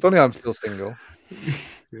swipe right. It's funny I'm still single.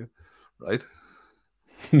 Yeah. Right.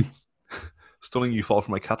 Stunning you fall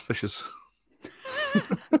for my catfishes.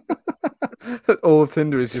 All of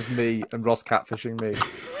Tinder is just me and Ross catfishing me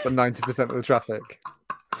for 90% of the traffic.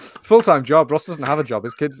 It's a full-time job. Ross doesn't have a job.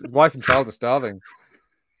 His wife and child are starving.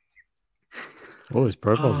 Oh, his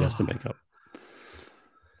profiles he has to make up.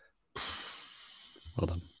 Well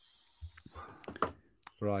done.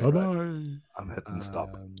 Right. Bye-bye. I'm hitting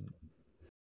stop.